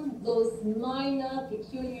beyond those minor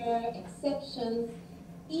peculiar exceptions,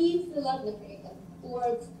 if the Latin American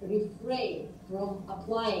courts refrain from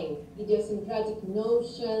applying idiosyncratic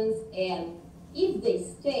notions and if they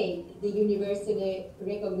state the universally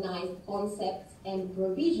recognized concepts and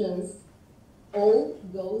provisions, all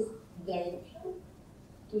goes very well.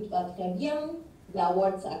 Tout va très bien, the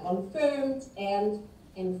awards are confirmed and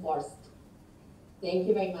enforced. Thank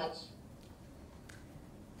you very much.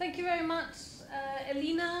 Thank you very much,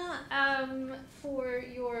 Elena, for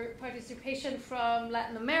your participation from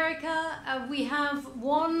Latin America. We have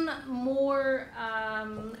one more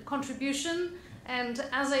contribution, and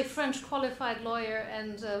as a French qualified lawyer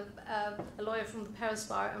and a lawyer from the Paris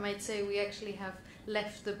bar, I might say we actually have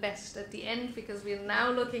left the best at the end because we are now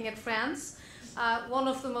looking at France, one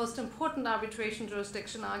of the most important arbitration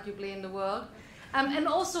jurisdiction arguably in the world, and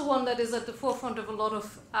also one that is at the forefront of a lot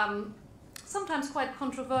of sometimes quite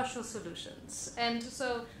controversial solutions. And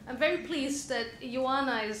so I'm very pleased that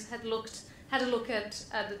Joanna had a look at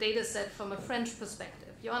the data set from a French perspective.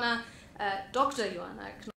 Dr.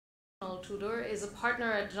 Joanna Knoll-Tudor is a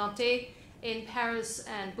partner at Janté in Paris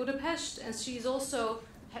and Budapest, and she's also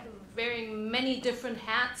wearing many different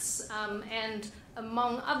hats, and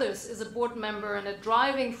among others is a board member and a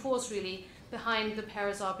driving force really behind the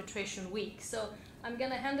Paris Arbitration Week. So I'm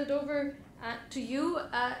going to hand it over to you,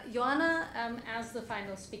 Joanna, as the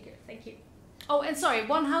final speaker. Thank you. Oh, and sorry,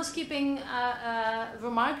 one housekeeping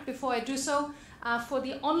remark before I do so. For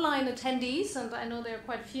the online attendees, and I know there are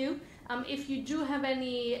quite a few, if you do have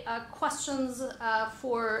any questions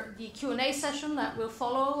for the Q&A session that will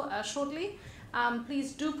follow shortly,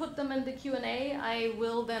 please do put them in the Q&A. I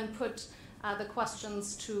will then put the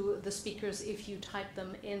questions to the speakers if you type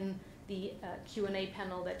them in the Q&A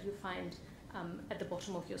panel that you find at the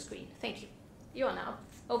bottom of your screen. Thank you. Joanna,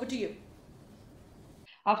 over to you.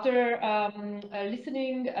 After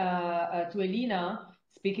listening to Elena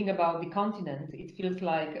speaking about the continent, it feels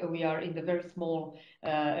like we are in the very small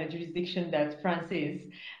jurisdiction that France is.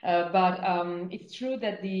 But it's true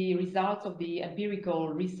that the results of the empirical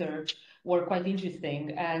research were quite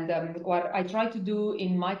interesting. And what I try to do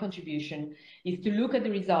in my contribution is to look at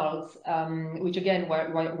the results, which again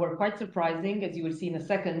were quite surprising, as you will see in a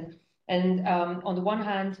second. And on the one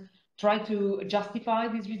hand, try to justify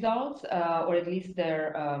these results, or at least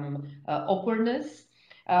their awkwardness,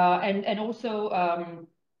 and also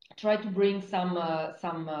try to bring some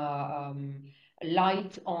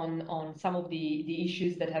light on some of the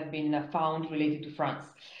issues that have been found related to France.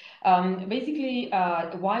 Basically,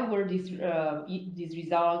 why were these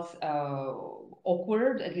results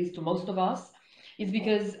awkward, at least to most of us, is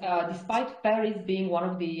because despite Paris being one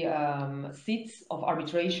of the seats of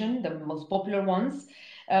arbitration, the most popular ones,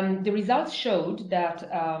 the results showed that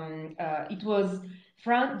it was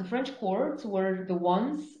the French courts were the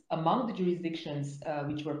ones among the jurisdictions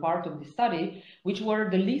which were part of the study, which were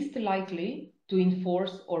the least likely to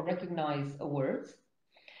enforce or recognize awards.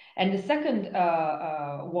 And the second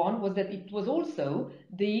one was that it was also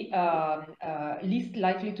the least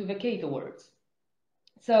likely to vacate awards.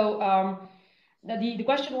 So the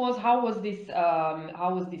question was, how was this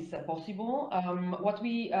possible? What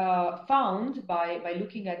we found by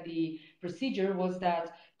looking at the procedure was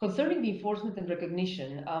that concerning the enforcement and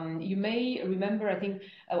recognition, you may remember, I think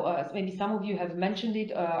maybe some of you have mentioned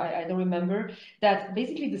it, I don't remember, that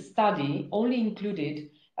basically the study only included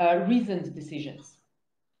reasoned decisions.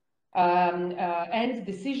 And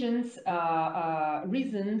decisions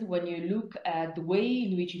reasoned when you look at the way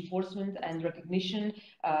in which enforcement and recognition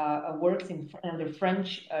works under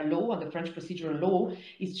French law, under French procedural law.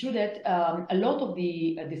 It's true that a lot of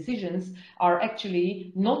the decisions are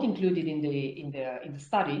actually not included in the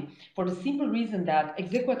study, for the simple reason that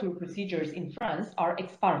executory procedures in France are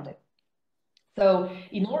ex parte. So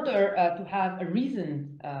in order to have a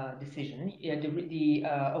reasoned decision,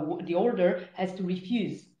 the order has to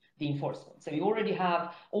refuse the enforcement. So you already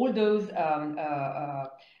have all those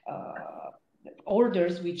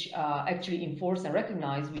orders which actually enforce and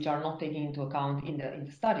recognize, which are not taken into account in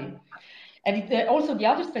the study. And also the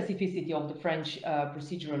other specificity of the French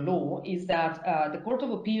procedural law is that the Court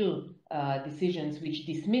of Appeal decisions which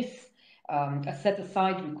dismiss a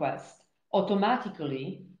set-aside request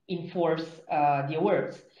automatically enforce the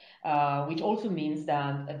awards, which also means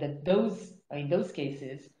that in those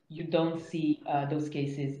cases you don't see those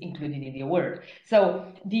cases included in the award. So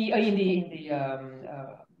in the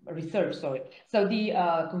research, sorry. So the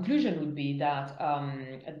conclusion would be that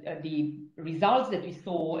the results that we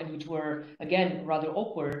saw, and which were again rather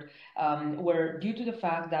awkward, were due to the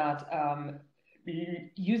fact that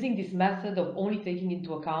using this method of only taking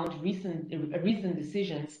into account recent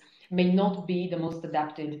decisions may not be the most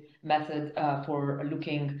adapted method for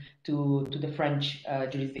looking to the French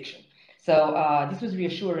jurisdiction. So this was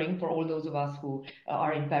reassuring for all those of us who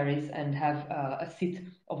are in Paris and have a seat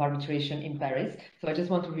of arbitration in Paris. So I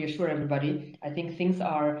just want to reassure everybody, I think things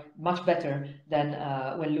are much better than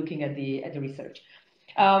when looking at the research.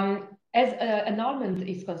 As annulment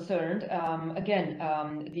is concerned, again,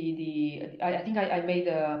 I think I made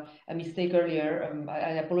a mistake earlier.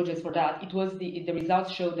 I apologize for that. It was the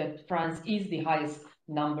results show that France is the highest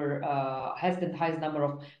number, has the highest number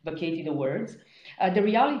of vacated awards. The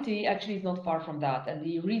reality actually is not far from that. And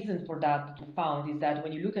the reason for that we found is that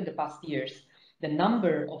when you look at the past years, the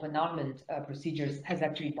number of annulment procedures has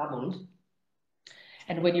actually doubled.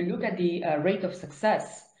 And when you look at the rate of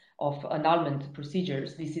success of annulment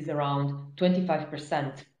procedures, this is around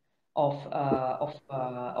 25%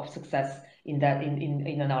 of success in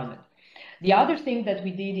annulment. The other thing that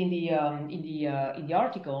we did in the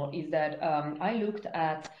article is that I looked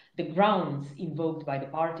at the grounds invoked by the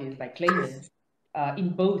parties, by claimants, in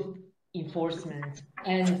both enforcement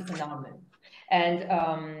and annulment. And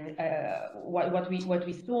what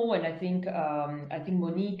we saw, and I think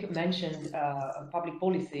Monique mentioned public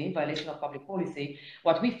policy, violation of public policy.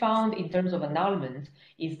 What we found in terms of annulment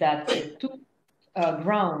is that the two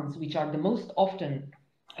grounds which are the most often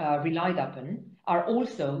relied upon are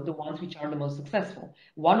also the ones which are the most successful.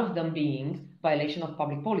 One of them being violation of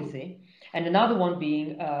public policy, and another one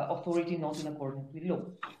being authority not in accordance with law.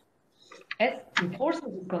 As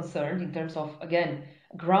enforcement is concerned, in terms of, again,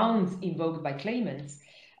 grounds invoked by claimants,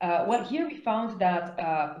 well, here we found that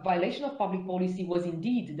violation of public policy was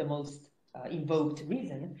indeed the most invoked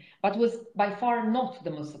reason, but was by far not the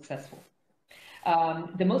most successful.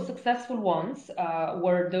 The most successful ones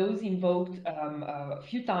were those invoked a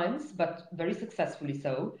few times, but very successfully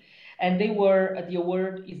so. And they were, the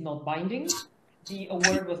award is not binding, the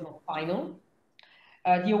award was not final,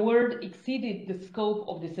 the award exceeded the scope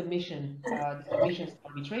of the submissions to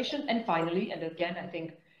arbitration, and finally, and again, I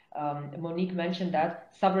think Monique mentioned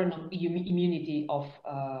that, sovereign immunity of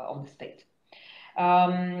the state.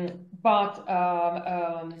 I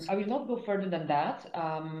will not go further than that.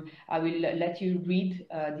 I will let you read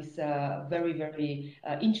this very, very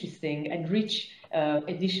interesting and rich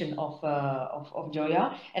edition of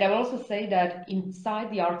Joya. And I will also say that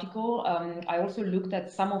inside the article, I also looked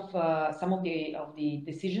at some of the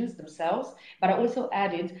decisions themselves, but I also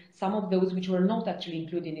added some of those which were not actually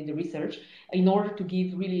included in the research in order to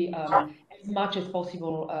give really as much as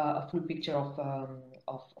possible a full picture of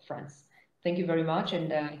France. Thank you very much,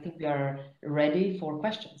 and I think we are ready for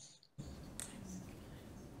questions.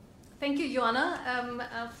 Thank you,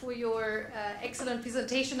 Joanna, for your excellent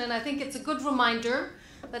presentation. And I think it's a good reminder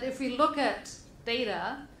that if we look at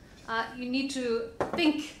data, you need to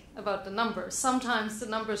think about the numbers. Sometimes the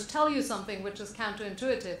numbers tell you something which is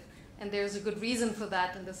counterintuitive, and there's a good reason for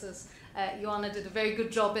that. And this is, Joanna did a very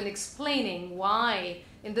good job in explaining why,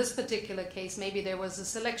 in this particular case, maybe there was a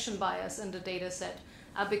selection bias in the data set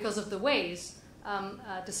because of the ways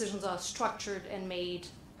decisions are structured and made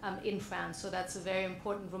in France. So that's a very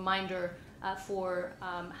important reminder for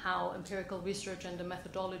how empirical research and the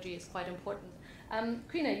methodology is quite important.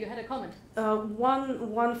 Krina, you had a comment.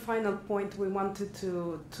 One final point we wanted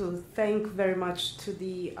to thank very much to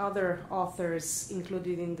the other authors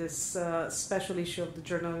included in this special issue of the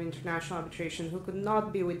Journal of International Arbitration who could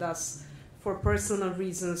not be with us for personal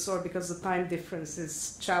reasons or because the time difference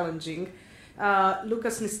is challenging.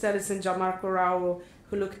 Lucas Mistelis and Gianmarco Rao,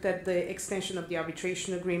 who looked at the extension of the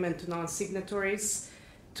arbitration agreement to non-signatories,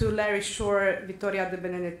 to Larry Shore, Vittoria De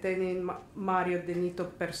Benedettini, Mario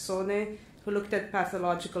Denito Persone, who looked at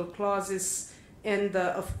pathological clauses, and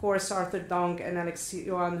of course Arthur Dong and Alex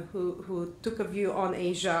Yuan, who took a view on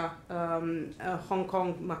Asia, Hong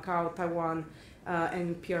Kong, Macau, Taiwan,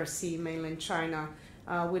 and PRC, mainland China.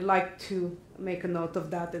 We'd like to make a note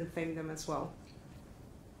of that and thank them as well.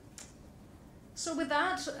 So with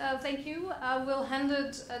that, thank you. We'll hand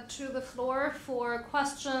it to the floor for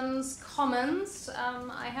questions, comments.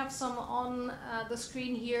 I have some on the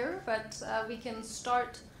screen here, but we can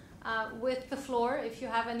start with the floor if you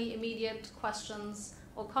have any immediate questions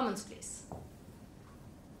or comments, please.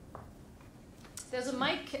 There's a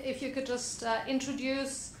mic. If you could just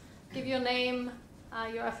introduce, give your name,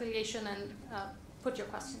 your affiliation, and put your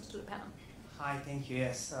questions to the panel. Hi, thank you.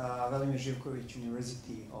 Yes, Vladimir Živković,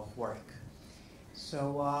 University of Warwick.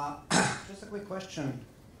 So, just a quick question.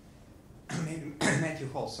 Maybe Matthew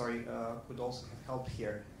Hall, sorry, could also have helped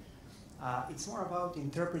here. It's more about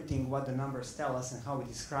interpreting what the numbers tell us and how we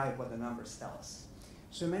describe what the numbers tell us.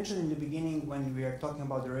 So you mentioned in the beginning when we are talking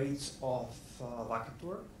about the rates of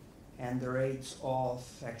vacatur and the rates of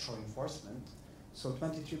actual enforcement. So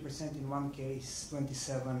 23% in one case,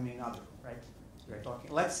 27 in other, right? We're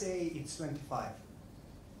talking. Let's say it's 25,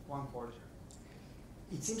 1/4.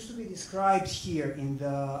 It seems to be described here in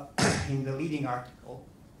the leading article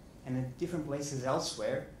and in different places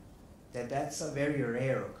elsewhere that that's a very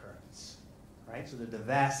rare occurrence, right? So that the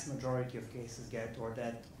vast majority of cases get, or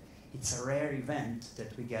that it's a rare event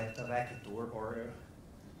that we get a vacatur or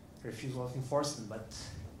a refusal of enforcement. But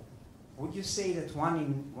would you say that one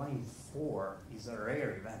in 4 is a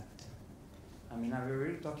rare event? I mean, are we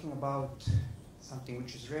really talking about something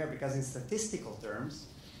which is rare? Because in statistical terms,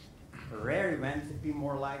 a rare event would be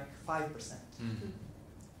more like 5%. Mm-hmm.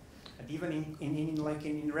 And even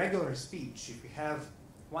in regular speech, if we have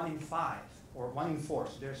 1 in 5 or 1 in 4,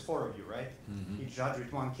 so there's 4 of you, right? Mm-hmm. Each judge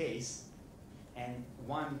with one case, and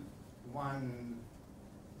one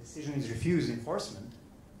decision is refused enforcement,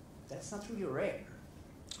 that's not really rare.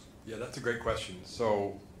 Yeah, that's a great question.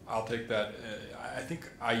 So I'll take that. I think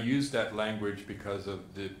I use that language because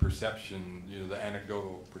of the perception, the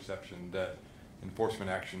anecdotal perception that enforcement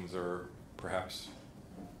actions are perhaps,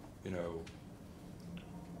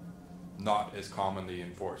 not as commonly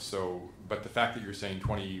enforced. So, but the fact that you're saying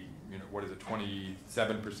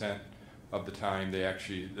 27% of the time the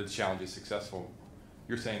challenge is successful,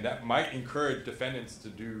 you're saying that might encourage defendants to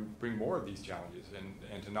bring more of these challenges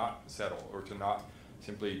and to not settle or to not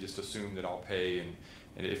simply just assume that I'll pay, and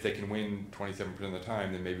if they can win 27% of the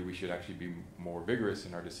time, then maybe we should actually be more vigorous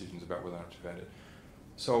in our decisions about whether or not to defend it.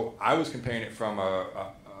 So I was comparing it from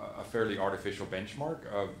a fairly artificial benchmark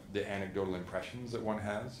of the anecdotal impressions that one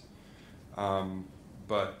has.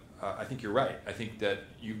 But I think you're right. I think that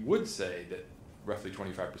you would say that roughly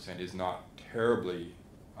 25% is not terribly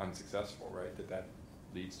unsuccessful, right? That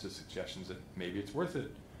leads to suggestions that maybe it's worth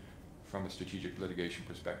it from a strategic litigation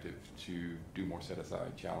perspective to do more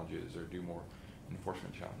set-aside challenges or do more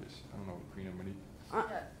enforcement challenges. I don't know, Karina,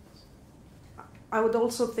 I would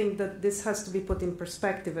also think that this has to be put in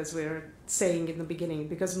perspective, as we were saying in the beginning,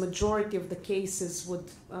 because majority of the cases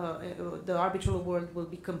would, the arbitral award will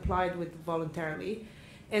be complied with voluntarily.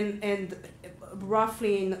 And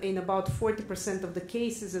roughly in about 40% of the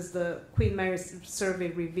cases, as the Queen Mary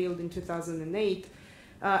survey revealed in 2008,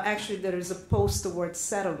 actually there is a post-award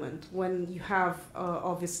settlement when you have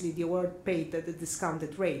obviously the award paid at a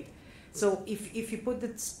discounted rate. So if you put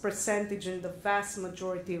this percentage in the vast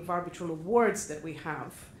majority of arbitral awards that we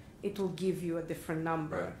have, it will give you a different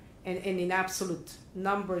number. Right. And in absolute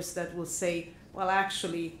numbers that will say, well,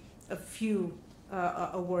 actually a few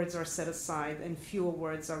awards are set aside and few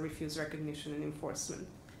awards are refused recognition and enforcement.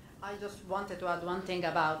 I just wanted to add one thing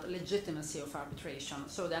about legitimacy of arbitration.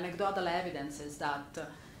 So the anecdotal evidence is that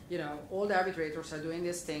all the arbitrators are doing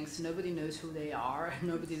these things, nobody knows who they are,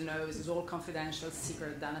 nobody knows, it's all confidential,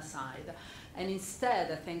 secret, done aside. And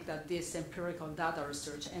instead, I think that this empirical data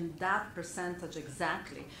research and that percentage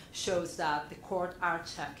exactly shows that the court are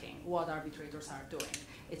checking what arbitrators are doing.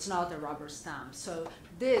 It's not a rubber stamp. So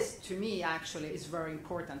this, to me, actually is very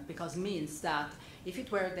important because it means that if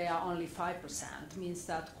it were they are only 5%, means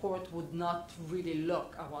that court would not really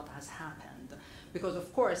look at what has happened. Because,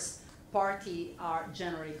 of course, parties are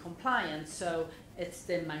generally compliant, so it's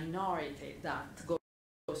the minority that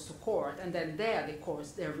goes to court, and then there, the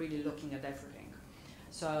courts, they're really looking at everything.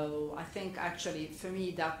 So I think, actually, for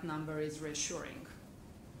me, that number is reassuring.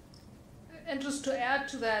 And just to add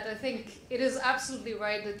to that, I think it is absolutely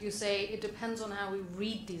right that you say it depends on how we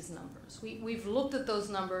read these numbers. We've looked at those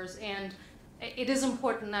numbers, and it is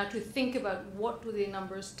important now to think about what do the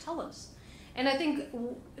numbers tell us. And I think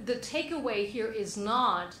the takeaway here is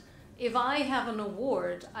not, if I have an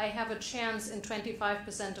award, I have a chance in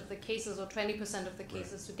 25% of the cases or 20% of the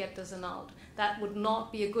cases to get this annulled. That would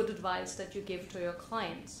not be a good advice that you give to your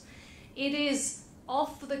clients. It is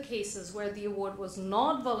of the cases where the award was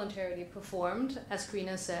not voluntarily performed, as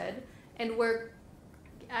Karina said, and where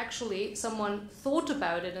actually someone thought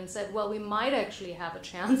about it and said, well, we might actually have a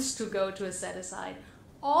chance to go to a set-aside.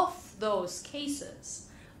 Of those cases,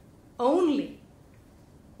 only,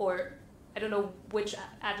 or I don't know which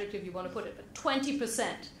adjective you want to put it, but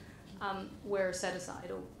 20% were set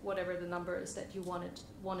aside, or whatever the number is that you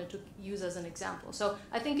wanted to use as an example. So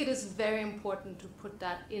I think it is very important to put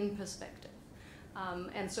that in perspective.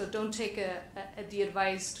 And so don't take the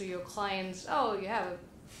advice to your clients, oh, you have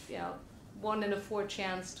a 1 in 4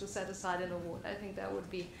 chance to set aside an award. I think that would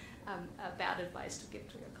be a bad advice to give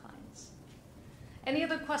to your clients. Any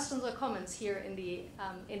other questions or comments here in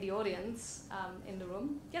the audience, in the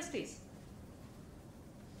room? Yes, please.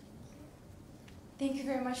 Thank you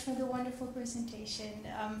very much for the wonderful presentation.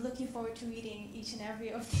 I'm looking forward to reading each and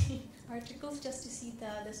every of the articles just to see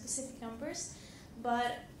the specific numbers.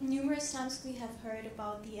 But numerous times we have heard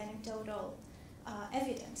about the anecdotal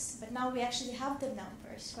evidence, but now we actually have the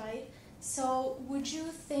numbers, right? So would you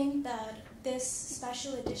think that this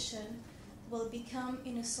special edition will become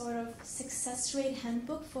in a sort of success rate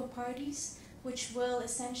handbook for parties, which will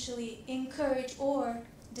essentially encourage or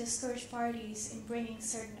discourage parties in bringing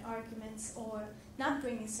certain arguments or not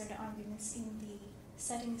bringing certain arguments in the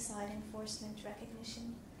setting aside enforcement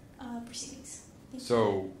recognition proceedings?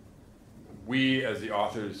 So we, as the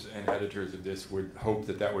authors and editors of this, would hope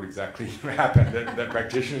that that would exactly happen, that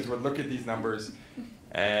practitioners would look at these numbers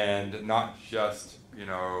and not just,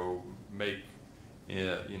 make,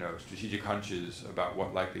 strategic hunches about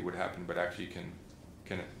what likely would happen, but actually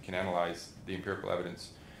can analyze the empirical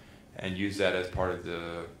evidence and use that as part of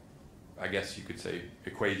the, I guess you could say,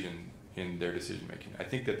 equation in their decision making. I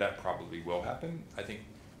think that probably will happen. I think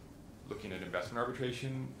looking at investment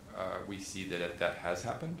arbitration, we see that has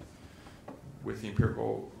happened with the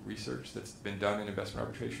empirical research that's been done in investment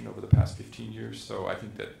arbitration over the past 15 years. So I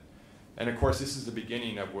think that, and of course this is the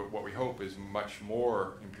beginning of what we hope is much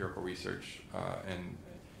more empirical research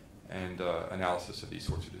and analysis of these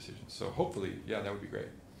sorts of decisions. So hopefully, yeah, that would be great.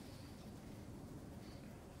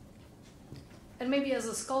 And maybe as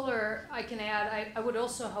a scholar, I can add, I would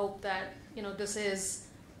also hope that, this is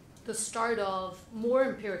the start of more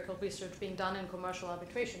empirical research being done in commercial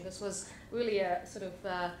arbitration. This was really a sort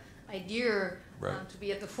of idea to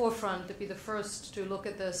be at the forefront, to be the first to look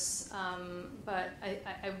at this. But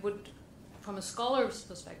I would, from a scholar's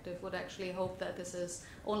perspective, would actually hope that this is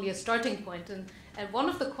only a starting point. And one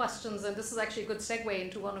of the questions, and this is actually a good segue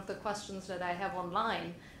into one of the questions that I have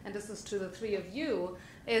online, and this is to the three of you,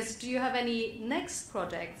 is do you have any next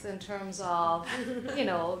projects in terms of,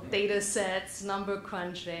 data sets, number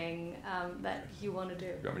crunching that you want to do?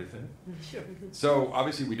 You want me to say it? Sure. So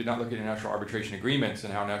obviously we did not look at international arbitration agreements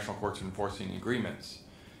and how national courts are enforcing agreements.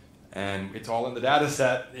 And it's all in the data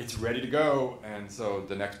set, it's ready to go. And so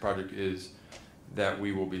the next project is that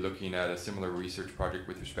we will be looking at a similar research project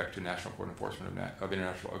with respect to national court enforcement of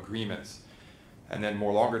international agreements. And then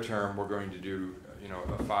more longer term, we're going to do, you know,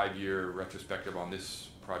 a 5-year retrospective on this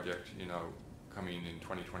project, you know, coming in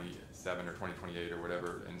 2027 or 2028 or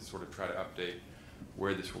whatever, and sort of try to update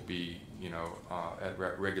where this will be, you know, at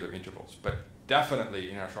regular intervals. But definitely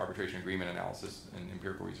international arbitration agreement analysis and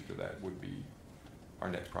empirical research of that would be our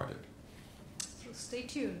next project. So stay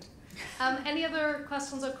tuned. Any other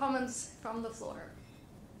questions or comments from the floor?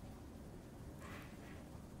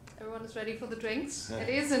 Everyone is ready for the drinks? It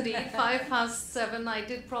is indeed 7:05. I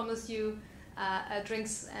did promise you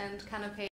drinks and canapé.